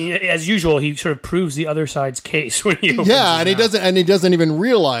 I mean, as usual, he sort of proves the other side's case when he opens he doesn't even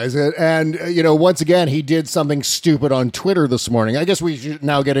realize it. And once again, he did something stupid on Twitter this morning. I guess we should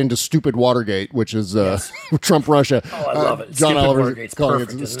now get into stupid Watergate, which is Trump Russia. Oh, I love it. John Oliver's calling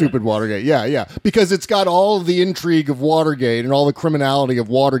perfect, it stupid Watergate. Yeah, because it's got all of the intrigue of Watergate and all the criminality of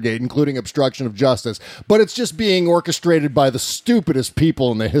Watergate, including obstruction of justice. But it's just being orchestrated by the stupidest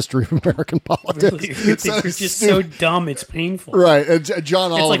people in the history of American politics. Really, they're just so dumb, it's painful. Right.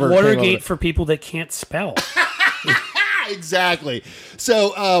 John Oliver. It's like Watergate for people that can't spell. Exactly.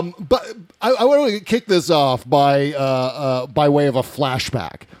 So, but I want to kick this off by way of a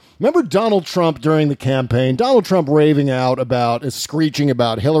flashback. Remember Donald Trump during the campaign? Donald Trump screeching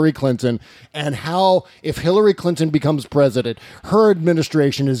about Hillary Clinton and how if Hillary Clinton becomes president, her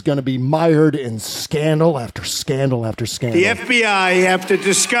administration is going to be mired in scandal after scandal after scandal. The FBI, after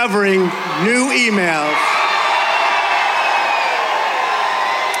discovering new emails,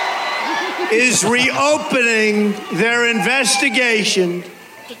 is reopening their investigation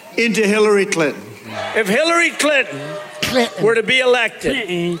into Hillary Clinton. If Hillary Clinton were to be elected,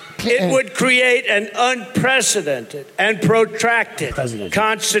 it would create an unprecedented and protracted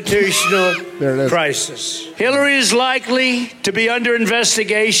constitutional crisis. Hillary is likely to be under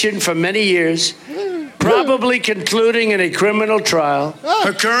investigation for many years, probably concluding in a criminal trial.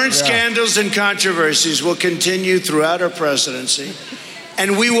 Her current scandals and controversies will continue throughout her presidency.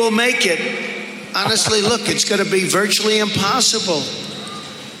 And we will make it, honestly, look, it's going to be virtually impossible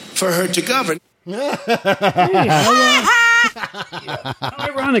for her to govern. How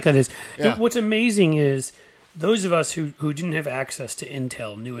ironic that is. Yeah. What's amazing is those of us who didn't have access to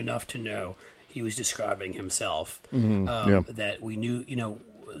intel knew enough to know he was describing himself. That we knew,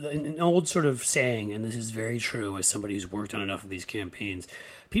 an old sort of saying, and this is very true as somebody who's worked on enough of these campaigns,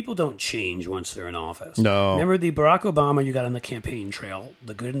 people don't change once they're in office. No. Remember the Barack Obama you got on the campaign trail,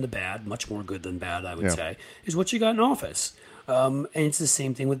 the good and the bad, much more good than bad, I would say, is what you got in office. And it's the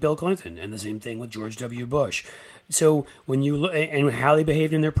same thing with Bill Clinton and the same thing with George W. Bush. So when you look and how they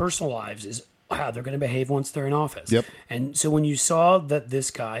behaved in their personal lives is how they're going to behave once they're in office. Yep. And so when you saw that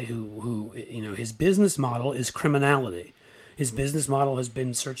this guy who his business model is criminality, his business model has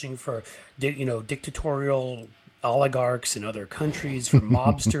been searching for dictatorial oligarchs in other countries, for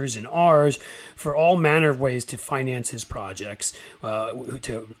mobsters in ours, for all manner of ways to finance his projects,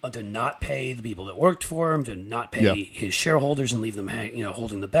 to not pay the people that worked for him, to not pay his shareholders and leave them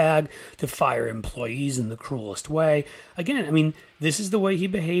holding the bag, to fire employees in the cruelest way. Again, I mean, this is the way he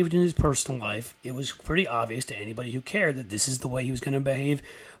behaved in his personal life. It was pretty obvious to anybody who cared that this is the way he was going to behave.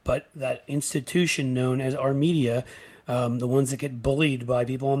 But that institution known as our media, the ones that get bullied by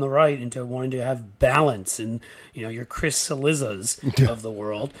people on the right into wanting to have balance, and your Chris Cillizas of the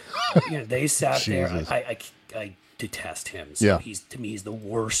world, they sat there. I detest him. So to me he's the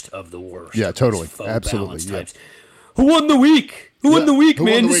worst of the worst. Yeah, totally, absolutely. Types. Who won the week? Who won the week,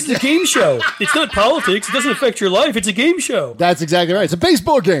 man? This is a game show. It's not politics. It doesn't affect your life. It's a game show. That's exactly right. It's a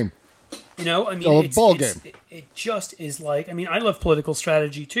baseball game. It just is like, I love political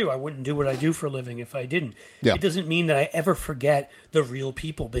strategy too. I wouldn't do what I do for a living if I didn't. Yeah. It doesn't mean that I ever forget the real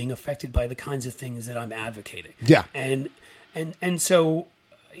people being affected by the kinds of things that I'm advocating. Yeah. And so,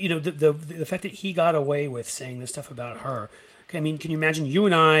 the fact that he got away with saying this stuff about her, can you imagine you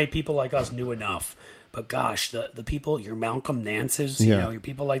and I, people like us, knew enough. But gosh, the people, your Malcolm Nances, your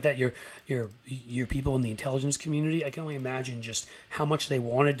people like that, your people in the intelligence community, I can only imagine just how much they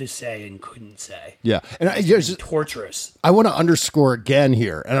wanted to say and couldn't say. Yeah. And it's torturous. I want to underscore again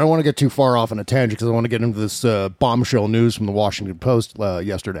here, and I don't want to get too far off on a tangent because I want to get into this bombshell news from the Washington Post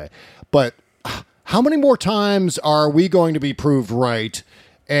yesterday. But how many more times are we going to be proved right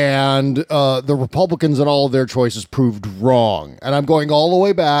And the Republicans and all of their choices proved wrong. And I'm going all the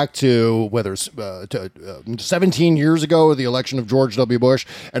way back to 17 years ago, the election of George W. Bush,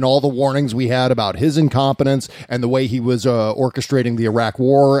 and all the warnings we had about his incompetence and the way he was orchestrating the Iraq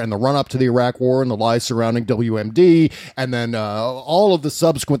War and the run-up to the Iraq War and the lies surrounding WMD. And then all of the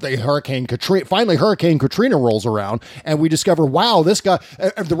subsequent, Hurricane Katrina rolls around, and we discover, wow, this guy,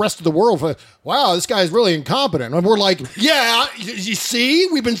 the rest of the world, wow, this guy is really incompetent. And we're like, yeah, you see,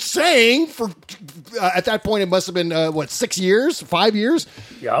 we've been saying for, at that point, it must have been, 6 years, 5 years?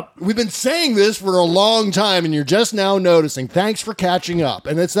 Yep. We've been saying this for a long time, and you're just now noticing. Thanks for catching up.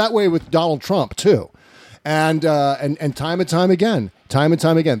 And it's that way with Donald Trump, too. And time and time again,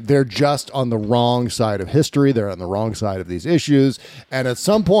 they're just on the wrong side of history. They're on the wrong side of these issues. And at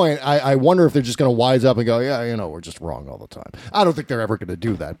some point, I wonder if they're just going to wise up and go, yeah, we're just wrong all the time. I don't think they're ever going to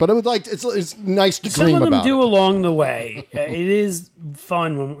do that. But it was like, it's nice to dream about. Some of them do along the way. It is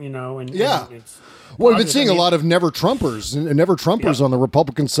fun when, and yeah. And it's well, we've been seeing a lot of never Trumpers on the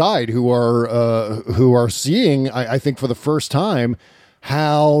Republican side who are seeing, I think, for the first time,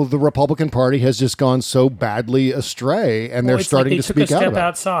 how the Republican Party has just gone so badly astray, and they're starting to speak out about it. They took a step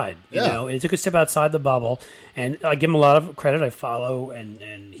outside. It took a step outside the bubble, and I give him a lot of credit. I follow,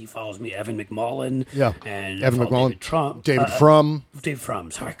 and he follows me, Evan McMullen. Yeah, and Evan McMullen, David Trump, David Frum. Dave Frum.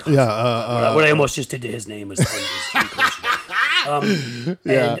 Sorry. Yeah. What I almost just did to his name was and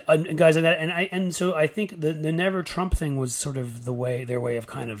guys like that, and so I think the Never Trump thing was sort of their way of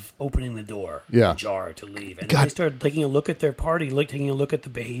kind of opening the door ajar to leave, and they started taking a look at their party, taking a look at the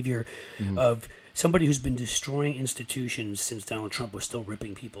behavior of somebody who's been destroying institutions since Donald Trump was still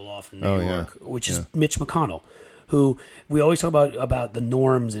ripping people off in New York, which is Mitch McConnell, who we always talk about the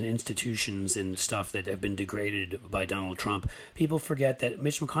norms and institutions and stuff that have been degraded by Donald Trump. People forget that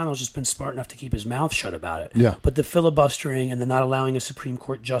Mitch McConnell's just been smart enough to keep his mouth shut about it. Yeah. But the filibustering and the not allowing a Supreme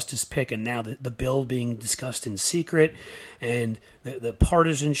Court justice pick, and now the bill being discussed in secret, and the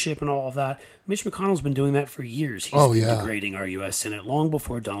partisanship and all of that, Mitch McConnell's been doing that for years. He's been degrading our U.S. Senate long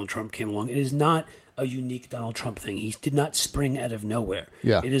before Donald Trump came along. It is not a unique Donald Trump thing. He did not spring out of nowhere.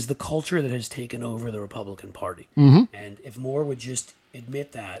 Yeah. It is the culture that has taken over the Republican Party. Mm-hmm. And if more would just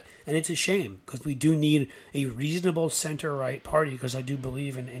admit that, and it's a shame because we do need a reasonable center-right party, because I do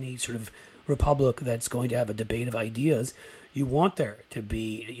believe in any sort of republic that's going to have a debate of ideas, you want there to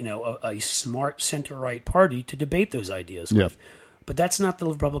be, a smart center-right party to debate those ideas with. But that's not the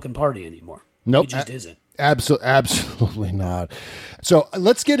Republican Party anymore. Nope. It just isn't. Absolutely not. So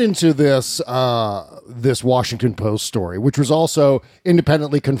let's get into this Washington Post story, which was also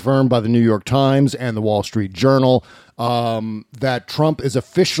independently confirmed by the New York Times and the Wall Street Journal, that Trump is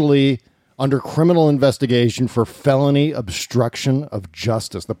officially under criminal investigation for felony obstruction of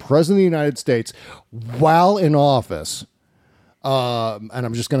justice. The President of the United States, while in office, and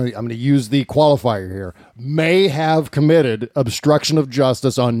I'm going to use the qualifier here, may have committed obstruction of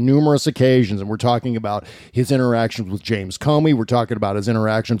justice on numerous occasions. And we're talking about his interactions with James Comey. We're talking about his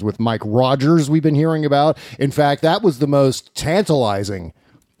interactions with Mike Rogers we've been hearing about. In fact, that was the most tantalizing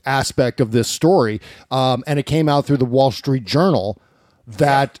aspect of this story. And it came out through the Wall Street Journal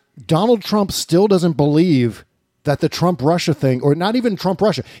that Donald Trump still doesn't believe that the Trump-Russia thing, or not even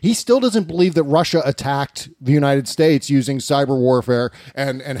Trump-Russia, he still doesn't believe that Russia attacked the United States using cyber warfare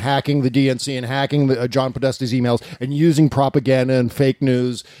and hacking the DNC and hacking the John Podesta's emails and using propaganda and fake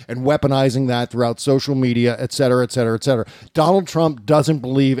news and weaponizing that throughout social media, et cetera, et cetera, et cetera. Donald Trump doesn't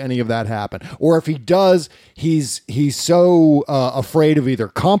believe any of that happened. Or if he does, he's so afraid of either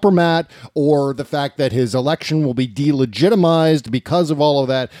compromat or the fact that his election will be delegitimized because of all of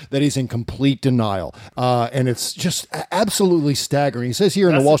that he's in complete denial. And it's just absolutely staggering. He says here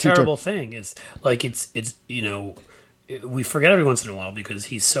in the Wall Street Journal. That's the terrible thing. Is like it's we forget every once in a while because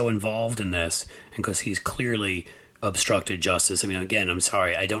he's so involved in this and because he's clearly obstructed justice. I mean, again, I'm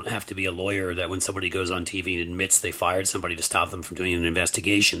sorry, I don't have to be a lawyer that when somebody goes on TV and admits they fired somebody to stop them from doing an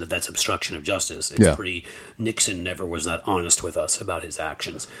investigation, that's obstruction of justice. It's pretty. Nixon never was that honest with us about his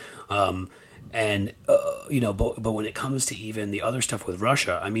actions. But when it comes to even the other stuff with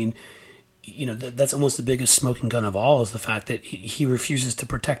Russia, I mean, that's almost the biggest smoking gun of all is the fact that he refuses to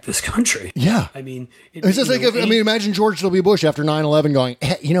protect this country. Yeah. I mean, it's just like, imagine George W. Bush after 9/11 going,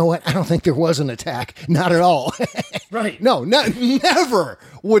 hey, you know what? I don't think there was an attack. Not at all. Right. No, never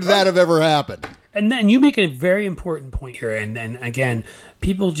would that have ever happened. And then you make a very important point here. And then again,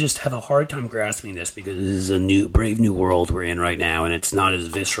 people just have a hard time grasping this because this is a brave new world we're in right now. And it's not as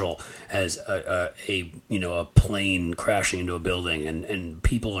visceral as a plane crashing into a building and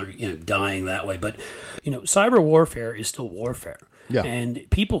people are, dying that way. But, cyber warfare is still warfare. Yeah. And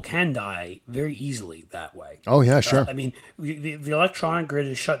people can die very easily that way. Oh, yeah, sure. I mean, the electronic grid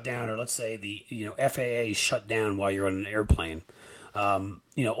is shut down, or let's say the FAA is shut down while you're on an airplane.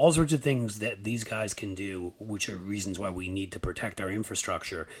 All sorts of things that these guys can do, which are reasons why we need to protect our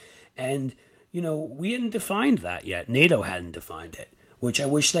infrastructure. And, we hadn't defined that yet. NATO hadn't defined it, which I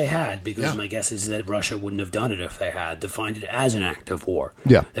wish they had, because my guess is that Russia wouldn't have done it if they had defined it as an act of war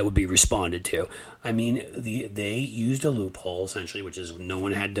that would be responded to. I mean, they used a loophole, essentially, which is no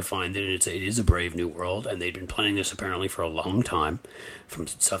one had defined it, and it is a brave new world, and they've been planning this apparently for a long time from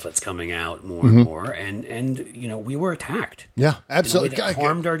stuff that's coming out more and more, and we were attacked. Yeah, absolutely. It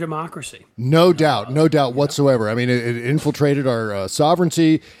harmed our democracy. No doubt whatsoever. I mean, it infiltrated our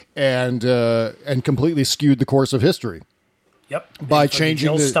sovereignty and completely skewed the course of history. Yep. By changing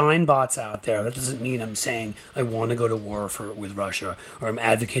Jill Stein bots out there, that doesn't mean I'm saying I want to go to war with Russia, or I'm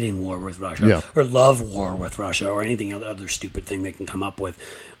advocating war with Russia, or love war with Russia, or anything other stupid thing they can come up with.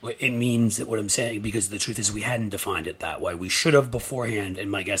 It means that what I'm saying, because the truth is we hadn't defined it that way. We should have beforehand,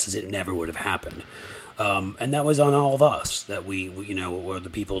 and my guess is it never would have happened. And that was on all of us, that we or the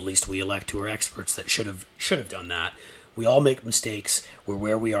people at least we elect who are experts that should have done that. We all make mistakes. We're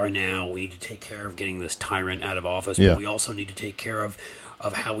where we are now. We need to take care of getting this tyrant out of office, but we also need to take care of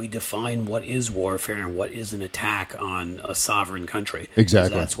how we define what is warfare and what is an attack on a sovereign country.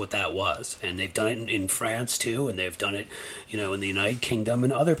 Exactly. That's what that was. And they've done it in France, too, and they've done it, in the United Kingdom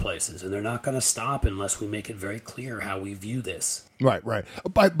and other places. And they're not going to stop unless we make it very clear how we view this. Right.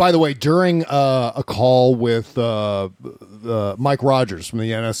 By the way, during a call with Mike Rogers from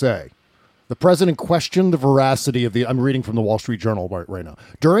the NSA, the president questioned the veracity of I'm reading from the Wall Street Journal right now.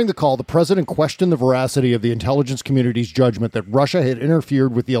 During the call, the president questioned the veracity of the intelligence community's judgment that Russia had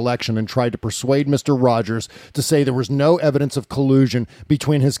interfered with the election and tried to persuade Mr. Rogers to say there was no evidence of collusion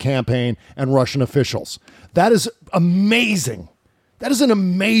between his campaign and Russian officials. That is amazing. That is an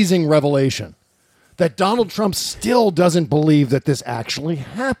amazing revelation. That Donald Trump still doesn't believe that this actually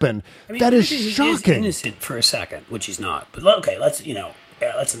happened. I mean, that is shocking. He's innocent for a second, which he's not. But okay, let's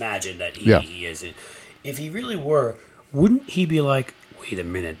imagine that he isn't. If he really were, wouldn't he be like, wait a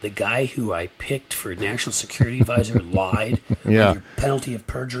minute, the guy who I picked for National Security Advisor lied under penalty of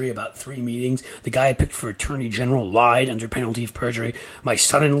perjury about 3 meetings. The guy I picked for Attorney General lied under penalty of perjury. My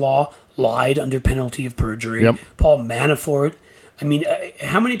son-in-law lied under penalty of perjury. Paul Manafort. I mean,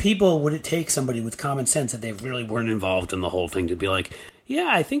 how many people would it take somebody with common sense that they really weren't involved in the whole thing to be like, yeah,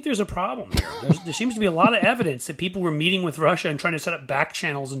 I think there's a problem here. There seems to be a lot of evidence that people were meeting with Russia and trying to set up back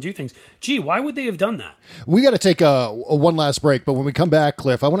channels and do things. Gee, why would they have done that? We got to take a one last break, but when we come back,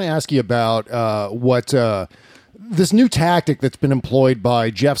 Cliff, I want to ask you about what this new tactic that's been employed by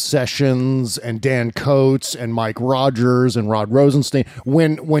Jeff Sessions and Dan Coates and Mike Rogers and Rod Rosenstein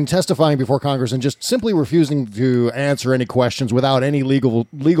when testifying before Congress and just simply refusing to answer any questions without any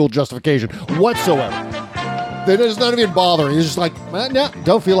legal justification whatsoever. They're just not even bothering. It's just like, no,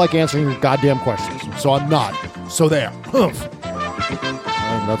 don't feel like answering your goddamn questions. So I'm not. So there. Humph.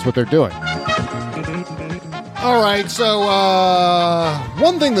 And that's what they're doing. All right. So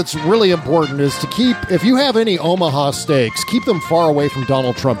one thing that's really important is to keep, if you have any Omaha steaks, keep them far away from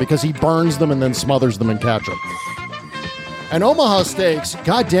Donald Trump because he burns them and then smothers them in ketchup. And Omaha steaks,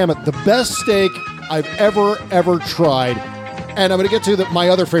 goddamn it, the best steak I've ever tried. And I'm going to get to my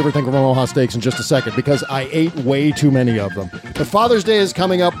other favorite thing from Omaha Steaks in just a second because I ate way too many of them. But Father's Day is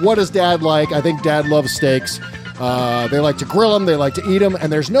coming up. What does Dad like? I think Dad loves steaks. They like to grill them. They like to eat them.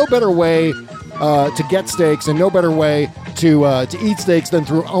 And there's no better way to get steaks and no better way to eat steaks than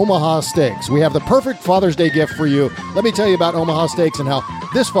through Omaha Steaks. We have the perfect Father's Day gift for you. Let me tell you about Omaha Steaks and how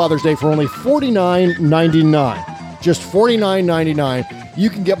this Father's Day for only $49.99. Just $49.99. You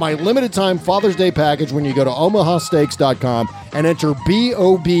can get my limited time Father's Day package when you go to omahasteaks.com and enter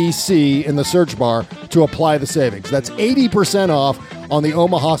BOBC in the search bar to apply the savings. That's 80% off on the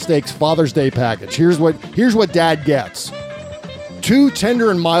Omaha Steaks Father's Day package. Here's what Dad gets. 2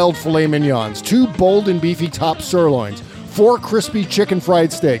 tender and mild filet mignons, 2 bold and beefy top sirloins, 4 crispy chicken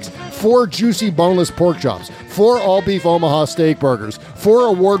fried steaks, 4 juicy boneless pork chops, 4 all-beef Omaha steak burgers, 4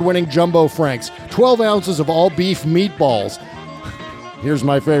 award-winning jumbo franks, 12 ounces of all-beef meatballs. Here's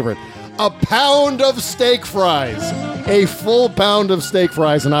my favorite. A pound of steak fries. A full pound of steak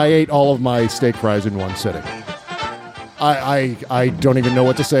fries, and I ate all of my steak fries in one sitting. I don't even know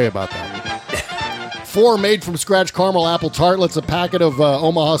what to say about that. 4 made-from-scratch caramel apple tartlets, a packet of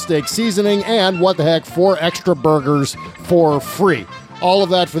Omaha steak seasoning, and, what the heck, 4 extra burgers for free. All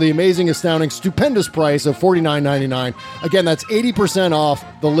of that for the amazing, astounding, stupendous price of $49.99. Again, that's 80% off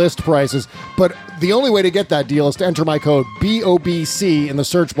the list prices. But the only way to get that deal is to enter my code BOBC in the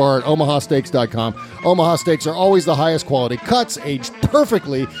search bar at omahasteaks.com. Omaha Steaks are always the highest quality cuts, aged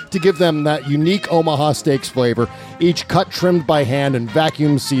perfectly to give them that unique Omaha Steaks flavor. Each cut trimmed by hand and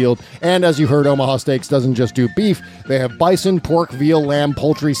vacuum sealed. And as you heard, Omaha Steaks doesn't just do beef. They have bison, pork, veal, lamb,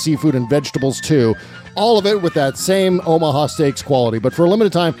 poultry, seafood, and vegetables too. All of it with that same Omaha Steaks quality. But for a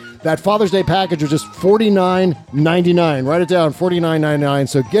limited time, that Father's Day package is just $49.99. Write it down, $49.99.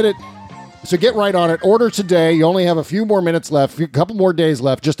 So get right on it. Order today. You only have a few more minutes left, a couple more days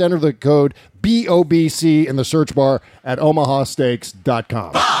left. Just enter the code BOBC in the search bar at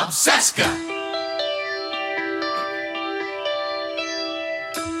omahasteaks.com. Bob Cesca.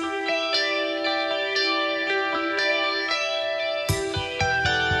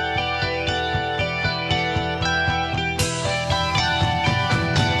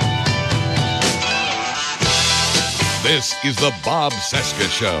 This is the Bob Cesca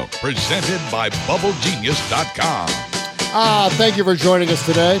Show, presented by BubbleGenius.com. Thank you for joining us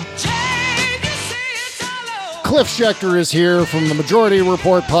today. Cliff Schecter is here from the Majority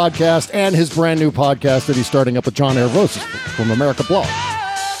Report podcast and his brand new podcast that he's starting up with John Aravosis from America Blog.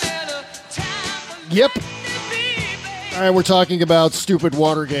 Yep. All right, we're talking about stupid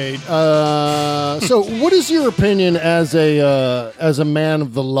Watergate. So what is your opinion as a man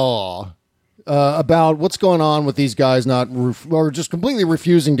of the law about what's going on with these guys or just completely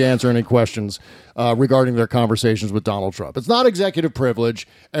refusing to answer any questions regarding their conversations with Donald Trump? It's not executive privilege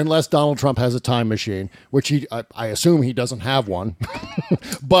unless Donald Trump has a time machine, which I assume he doesn't have one.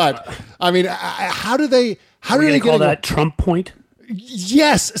 But I mean, how do they call that Trump point?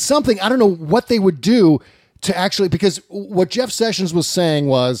 Yes, something. I don't know what they would do to actually, because what Jeff Sessions was saying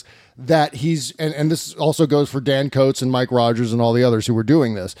was that he's, and this also goes for Dan Coates and Mike Rogers and all the others who were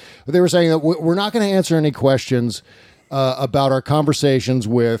doing this, but they were saying that we're not going to answer any questions about our conversations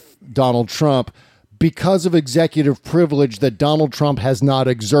with Donald Trump because of executive privilege that Donald Trump has not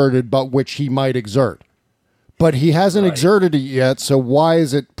exerted, but which he might exert. But he hasn't exerted it yet, so why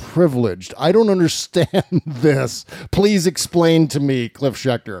is it privileged? I don't understand this. Please explain to me, Cliff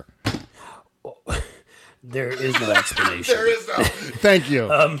Schecter. There is no explanation. There is no. Thank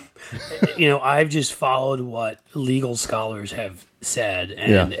you. I've just followed what legal scholars have said,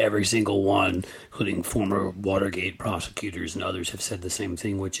 and every single one, including former Watergate prosecutors and others, have said the same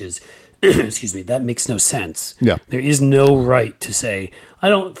thing, which is, excuse me, that makes no sense. Yeah. There is no right to say, I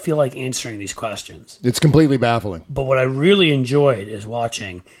don't feel like answering these questions. It's completely baffling. But what I really enjoyed is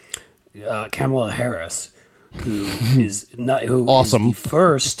watching Kamala Harris, who is awesome. Is the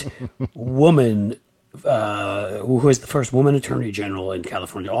first woman. Who is the first woman attorney general in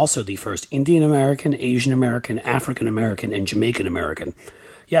California, also the first Indian American, Asian American, African American, and Jamaican American.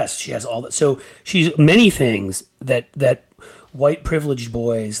 Yes, she has all that. So she's many things that white privileged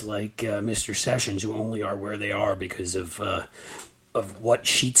boys like Mr. Sessions, who only are where they are because of what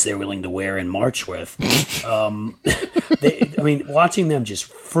sheets they're willing to wear and march with. Watching them just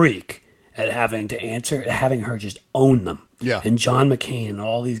freak at having to answer, having her just own them. Yeah. And John McCain and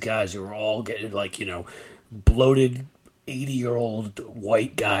all these guys who are all getting bloated 80-year-old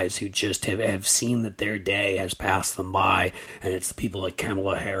white guys who just have seen that their day has passed them by. And it's the people like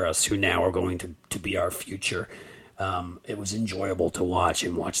Kamala Harris who now are going to be our future. It was enjoyable to watch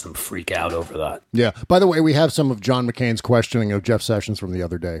them freak out over that. Yeah. By the way, we have some of John McCain's questioning of Jeff Sessions from the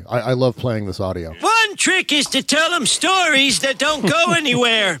other day. I love playing this audio. One trick is to tell them stories that don't go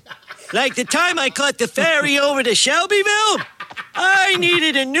anywhere. Like the time I caught the ferry over to Shelbyville, I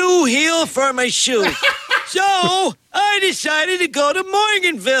needed a new heel for my shoe. So I decided to go to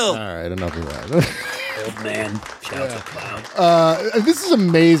Morganville. All right, enough of that. Old man, shouts at cloud. This is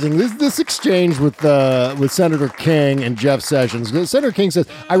amazing. This exchange with Senator King and Jeff Sessions. Senator King says,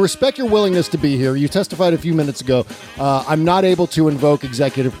 I respect your willingness to be here. You testified a few minutes ago. I'm not able to invoke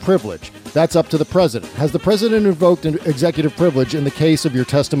executive privilege. That's up to the president. Has the president invoked an executive privilege in the case of your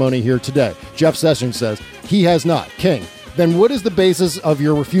testimony here today? Jeff Sessions says, he has not. King, then what is the basis of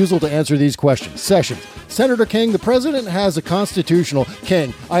your refusal to answer these questions? Sessions, Senator King, the president has a constitutional...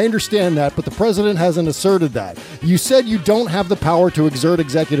 King, I understand that, but the president hasn't asserted that. You said you don't have the power to exert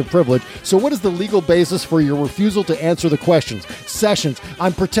executive privilege, so what is the legal basis for your refusal to answer the questions? Sessions,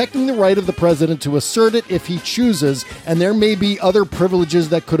 I'm protecting the right of the president to assert it if he chooses, and there may be other privileges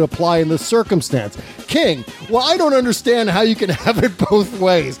that could apply in this circumstance. King, well, I don't understand how you can have it both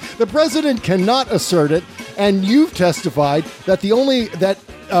ways. The president cannot assert it, And you've testified that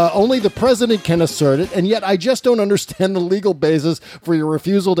only the president can assert it, and yet I just don't understand the legal basis for your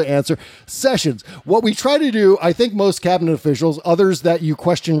refusal to answer. Sessions, what we try to do, I think most cabinet officials, others that you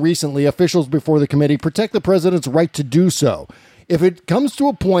questioned recently, officials before the committee, protect the president's right to do so. If it comes to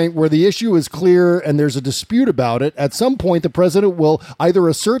a point where the issue is clear and there's a dispute about it, at some point the president will either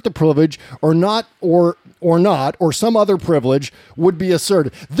assert the privilege or not, or some other privilege would be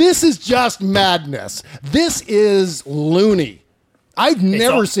asserted. This is just madness. This is loony. I've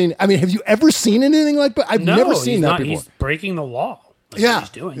never seen. I mean, have you ever seen anything like that? I've never seen that before. He's breaking the law. Yeah, he's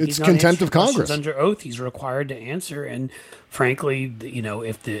doing. It's contempt of Congress. Under oath, he's required to answer. And frankly,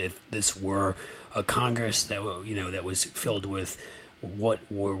 if this were a Congress that that was filled with what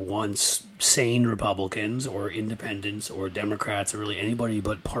were once sane Republicans or independents or Democrats or really anybody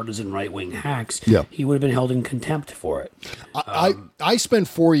but partisan right-wing hacks, he would have been held in contempt for it. I spent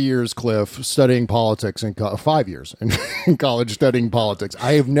 4 years, Cliff, studying politics, and 5 years in college studying politics.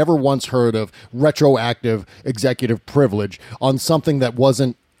 I have never once heard of retroactive executive privilege on something that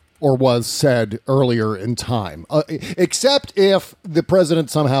wasn't or was said earlier in time, except if the president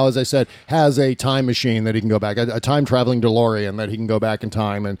somehow, as I said, has a time machine that he can go back, a time-traveling DeLorean that he can go back in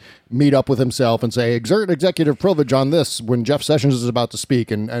time and meet up with himself and say, exert executive privilege on this when Jeff Sessions is about to speak,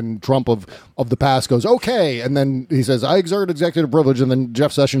 and Trump of the past goes, okay, and then he says, I exert executive privilege, and then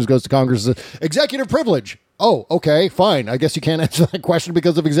Jeff Sessions goes to Congress and says, executive privilege. Oh, okay, fine. I guess you can't answer that question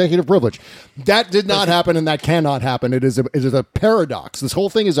because of executive privilege. That did not happen, and that cannot happen. It is a paradox. This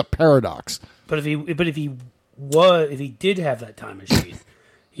whole thing is a paradox. But if he did have that time machine,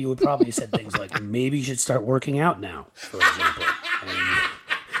 he would probably have said things like, maybe you should start working out now, for example.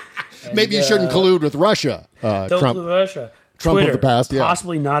 Maybe you shouldn't collude with Russia. Don't collude with Russia. Trump Twitter, of the past,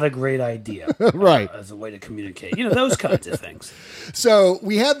 possibly not a great idea, right? As a way to communicate, those kinds of things. So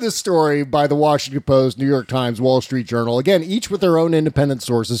we had this story by the Washington Post, New York Times, Wall Street Journal, again, each with their own independent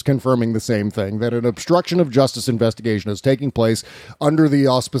sources confirming the same thing, that an obstruction of justice investigation is taking place under the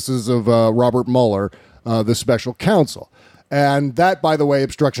auspices of Robert Mueller, the special counsel. And that, by the way,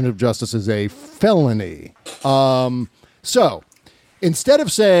 obstruction of justice is a felony. So instead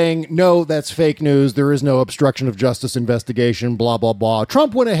of saying, no, that's fake news, there is no obstruction of justice investigation, blah, blah, blah,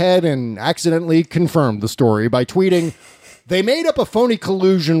 Trump went ahead and accidentally confirmed the story by tweeting, they made up a phony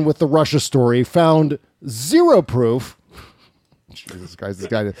collusion with the Russia story, found zero proof. Jesus Christ, this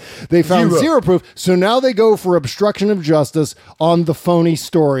guy. They found zero proof, so now they go for obstruction of justice on the phony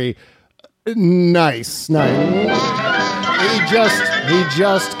story. Nice. He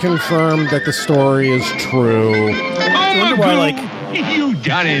just confirmed that the story is true. I wonder why, you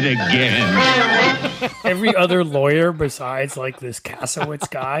done it again. Every other lawyer besides this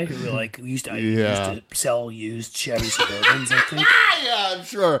Kasowitz guy who used to sell used Chevy Suburbans, I think. Yeah, I'm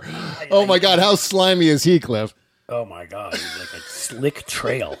sure. Oh my God, how slimy is he, Cliff? Oh my God, he's like a slick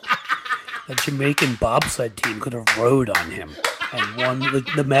trail. A Jamaican bobsled team could have rode on him and won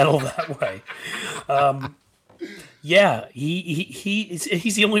the medal that way. Yeah, he's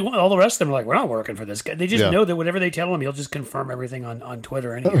the only one. All the rest of them are like, we're not working for this guy. They just know that whatever they tell him, he'll just confirm everything on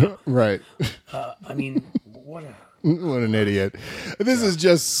Twitter anyhow. Right. I mean, what an idiot. This is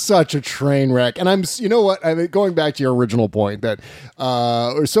just such a train wreck. And you know what? I mean, going back to your original point that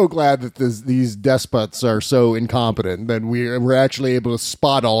we're so glad that these despots are so incompetent that we're actually able to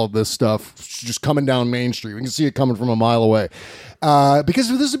spot all of this stuff just coming down Main Street. We can see it coming from a mile away. Because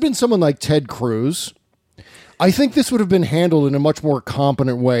if this had been someone like Ted Cruz, I think this would have been handled in a much more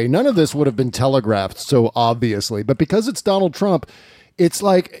competent way. None of this would have been telegraphed so obviously. But because it's Donald Trump, it's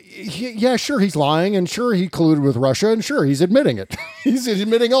like, yeah, sure, he's lying, and sure, he colluded with Russia, and sure, he's admitting it. He's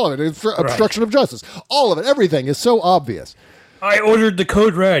admitting all of it. It's obstruction of justice. All of it. Everything is so obvious. I ordered the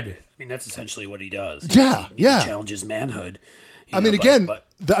code red. I mean, that's essentially what he does. Yeah, he challenges manhood.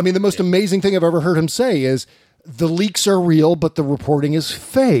 The most amazing thing I've ever heard him say is, the leaks are real, but the reporting is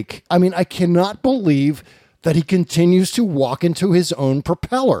fake. I mean, I cannot believe that he continues to walk into his own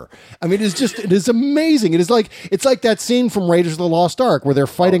propeller. I mean, it is amazing. It's like that scene from Raiders of the Lost Ark where they're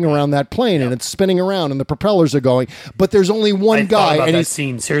fighting around that plane and it's spinning around and the propellers are going, but there's only one guy. Thought about that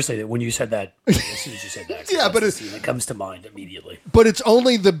scene, seriously, that when you said that, as soon as you said that, yeah, but it comes to mind immediately. But it's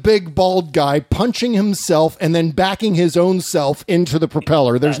only the big bald guy punching himself and then backing his own self into the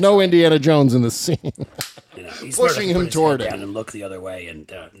propeller. There's no Indiana Jones in the scene. He's pushing him toward it. And look the other way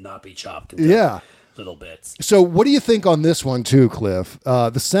and not be chopped. Little bits. So what do you think on this one too, Cliff?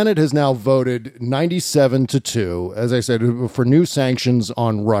 The Senate has now voted 97-2, as I said, for new sanctions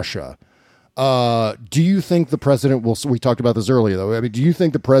on Russia. Do you think the president will, we talked about this earlier though, I mean, do you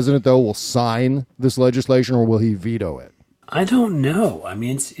think the president though will sign this legislation or will he veto it? I don't know. I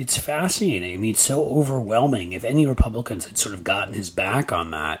mean, it's fascinating. I mean, it's so overwhelming. If any Republicans had sort of gotten his back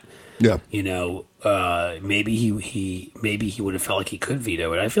on that, maybe he would have felt like he could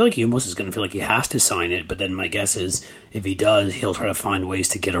veto it. I feel like he almost is going to feel like he has to sign it. But then my guess is if he does, he'll try to find ways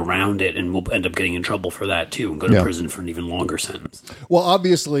to get around it, and we'll end up getting in trouble for that too, and go to prison for an even longer sentence. Well,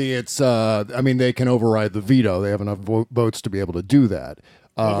 obviously, it's. They can override the veto. They have enough votes to be able to do that.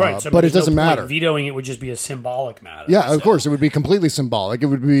 Right, so but it doesn't matter. Vetoing it would just be a symbolic matter. Yeah, of course, it would be completely symbolic. It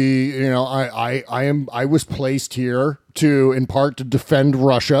would be, I was placed here in part to defend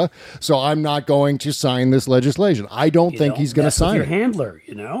Russia, so I'm not going to sign this legislation. I don't think he's going to sign your it. Handler,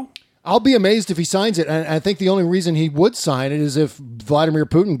 I'll be amazed if he signs it, and I think the only reason he would sign it is if Vladimir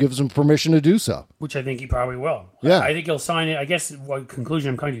Putin gives him permission to do so. Which I think he probably will. Yeah, I think he'll sign it. I guess what conclusion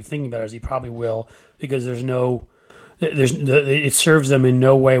I'm kind of thinking about is he probably will, because it serves them in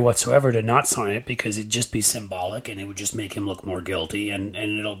no way whatsoever to not sign it, because it'd just be symbolic and it would just make him look more guilty, and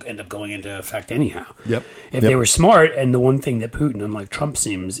it'll end up going into effect anyhow. Yep. If they were smart, and the one thing that Putin, unlike Trump,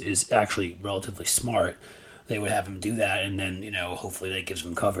 seems is actually relatively smart, they would have him do that, and then hopefully that gives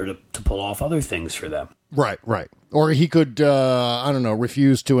him cover to pull off other things for them. Right. Or he could,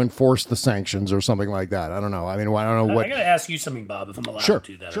 refuse to enforce the sanctions or something like that. I don't know. I mean, I don't know what. I got to ask you something, Bob, if I'm allowed to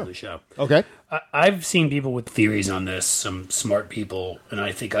do that on the show. Okay. I've seen people with theories on this, some smart people, and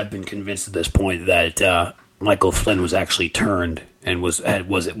I think I've been convinced at this point that Michael Flynn was actually turned and was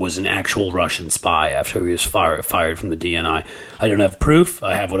an actual Russian spy after he was fired from the DNI. I don't have proof.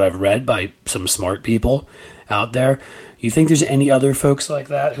 I have what I've read by some smart people out there. You think there's any other folks like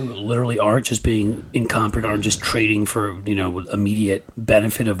that who literally aren't just being incompetent, aren't just trading for, immediate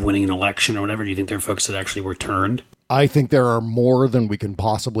benefit of winning an election or whatever? Do you think there are folks that actually were turned? I think there are more than we can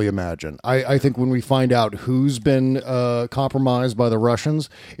possibly imagine. I think when we find out who's been compromised by the Russians,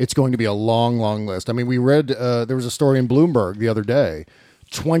 it's going to be a long, long list. I mean, we read, there was a story in Bloomberg the other day.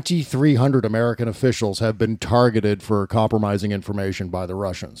 2,300 American officials have been targeted for compromising information by the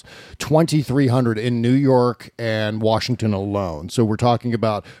Russians. 2,300 in New York and Washington alone. So we're talking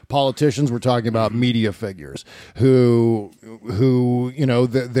about politicians, we're talking about media figures who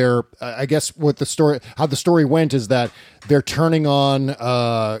they're I guess how the story went is that they're turning on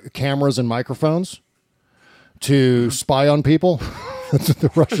cameras and microphones to spy on people. That's what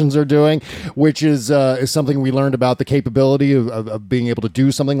the Russians are doing, which is something we learned about the capability of being able to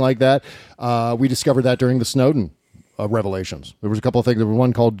do something like that. We discovered that during the Snowden revelations. There was a couple of things. There was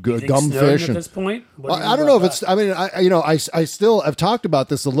one called Gumfish. At this point, I don't know if it's. I mean, I've talked about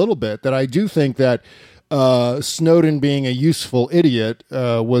this a little bit. That I do think that Snowden being a useful idiot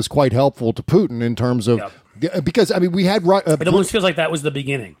was quite helpful to Putin in terms of. Yep. Because, I mean, we had... it almost feels like that was the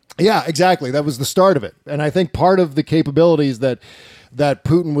beginning. Yeah, exactly. That was the start of it. And I think part of the capabilities that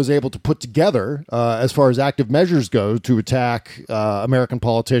Putin was able to put together as far as active measures go to attack American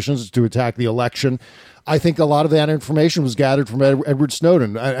politicians, to attack the election, I think a lot of that information was gathered from Edward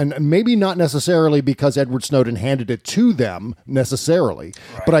Snowden. And maybe not necessarily because Edward Snowden handed it to them necessarily.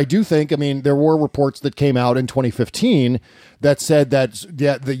 Right. But I do think, I mean, there were reports that came out in 2015 that said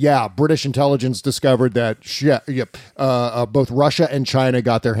that, British intelligence discovered that both Russia and China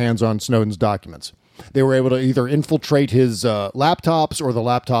got their hands on Snowden's documents. They were able to either infiltrate his laptops or the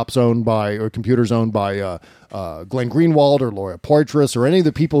laptops owned by, or computers owned by Glenn Greenwald or Laura Poitras or any of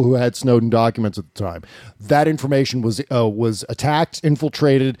the people who had Snowden documents at the time. That information was attacked,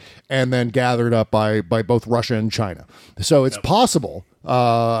 infiltrated, and then gathered up by both Russia and China. So it's possible,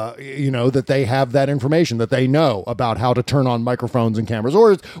 that they have that information, that they know about how to turn on microphones and cameras,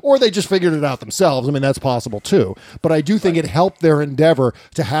 or they just figured it out themselves. I mean, that's possible too. But I do think it helped their endeavor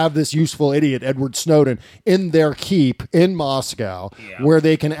to have this useful idiot, Edward Snowden, in their keep in Moscow, where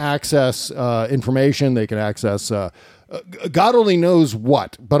they can access information, they can access God only knows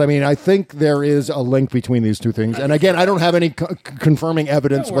what. But I mean, I think there is a link between these two things. And again, I don't have any confirming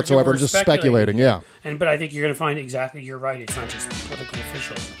evidence whatsoever. I'm just speculating. Yeah. But I think you're going to find exactly, you're right. It's not just political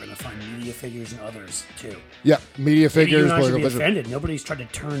officials. We're going to find media figures and others too. Yeah. Media figures. Maybe you and I should be offended. Nobody's tried to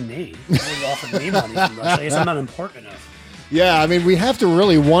turn me. Nobody offered me money from Russia. I guess I'm not important enough. Yeah, I mean, we have to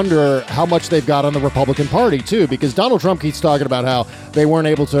really wonder how much they've got on the Republican Party, too, because Donald Trump keeps talking about how they weren't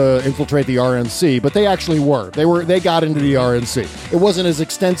able to infiltrate the RNC, but they actually were. They got into the RNC. It wasn't as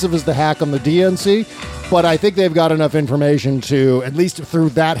extensive as the hack on the DNC, but I think they've got enough information to, at least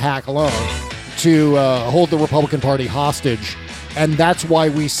through that hack alone, to hold the Republican Party hostage. And that's why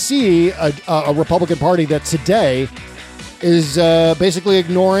we see a Republican Party that today is basically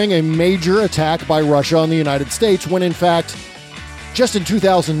ignoring a major attack by Russia on the United States, when in fact, just in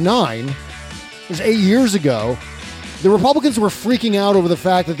 2009, it was 8 years ago, The Republicans were freaking out over the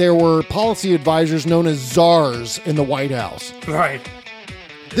fact that there were policy advisors known as czars in the White House. Right.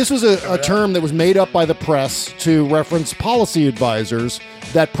 This was a term that was made up by the press to reference policy advisors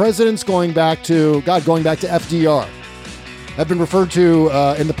that presidents going back to FDR have been referred to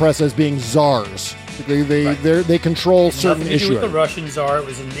in the press as being czars. They control certain issues. With the Russian czar, it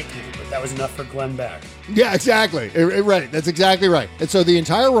was a nickname, but that was enough for Glenn Beck. Yeah, exactly. Right. That's exactly right. And so the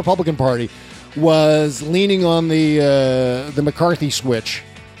entire Republican Party was leaning on the McCarthy switch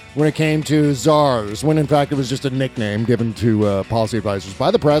when it came to czars, when in fact it was just a nickname given to policy advisors by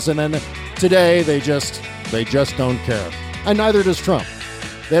the press. And then today they just don't care, and neither does Trump.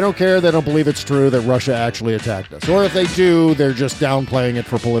 They don't care. They don't believe it's true that Russia actually attacked us, or if they do, they're just downplaying it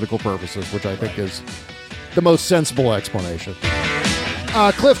for political purposes, which I think is the most sensible explanation.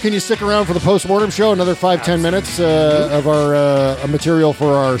 Cliff, can you stick around for the post-mortem show? Another 5-10 minutes of our material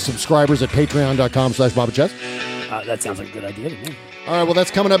for our subscribers at patreon.com/Bob and Ches. That sounds like a good idea to me. All right, well, that's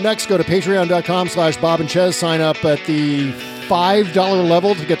coming up next. Go to patreon.com/Bob and Ches. Sign up at the $5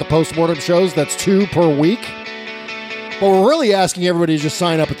 level to get the post-mortem shows. That's 2 per week. But we're really asking everybody to just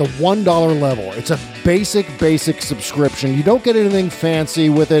sign up at the $1 level. It's a basic subscription. You don't get anything fancy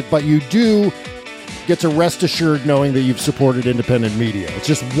with it, but you do get to rest assured knowing that you've supported independent media. It's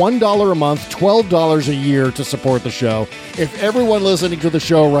just $1 a month, $12 a year to support the show. If everyone listening to the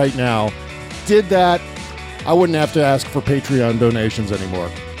show right now did that, I wouldn't have to ask for Patreon donations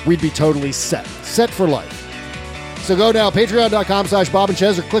anymore. We'd be totally set for life. So go now, patreon.com/Bob and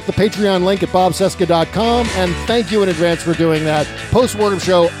Ches, or click the Patreon link at bobcesca.com, and thank you in advance for doing that. Post-mortem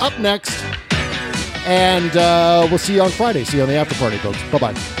show up next, and we'll see you on Friday. See you on the after party, folks.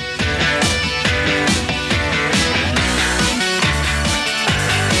 Bye-bye.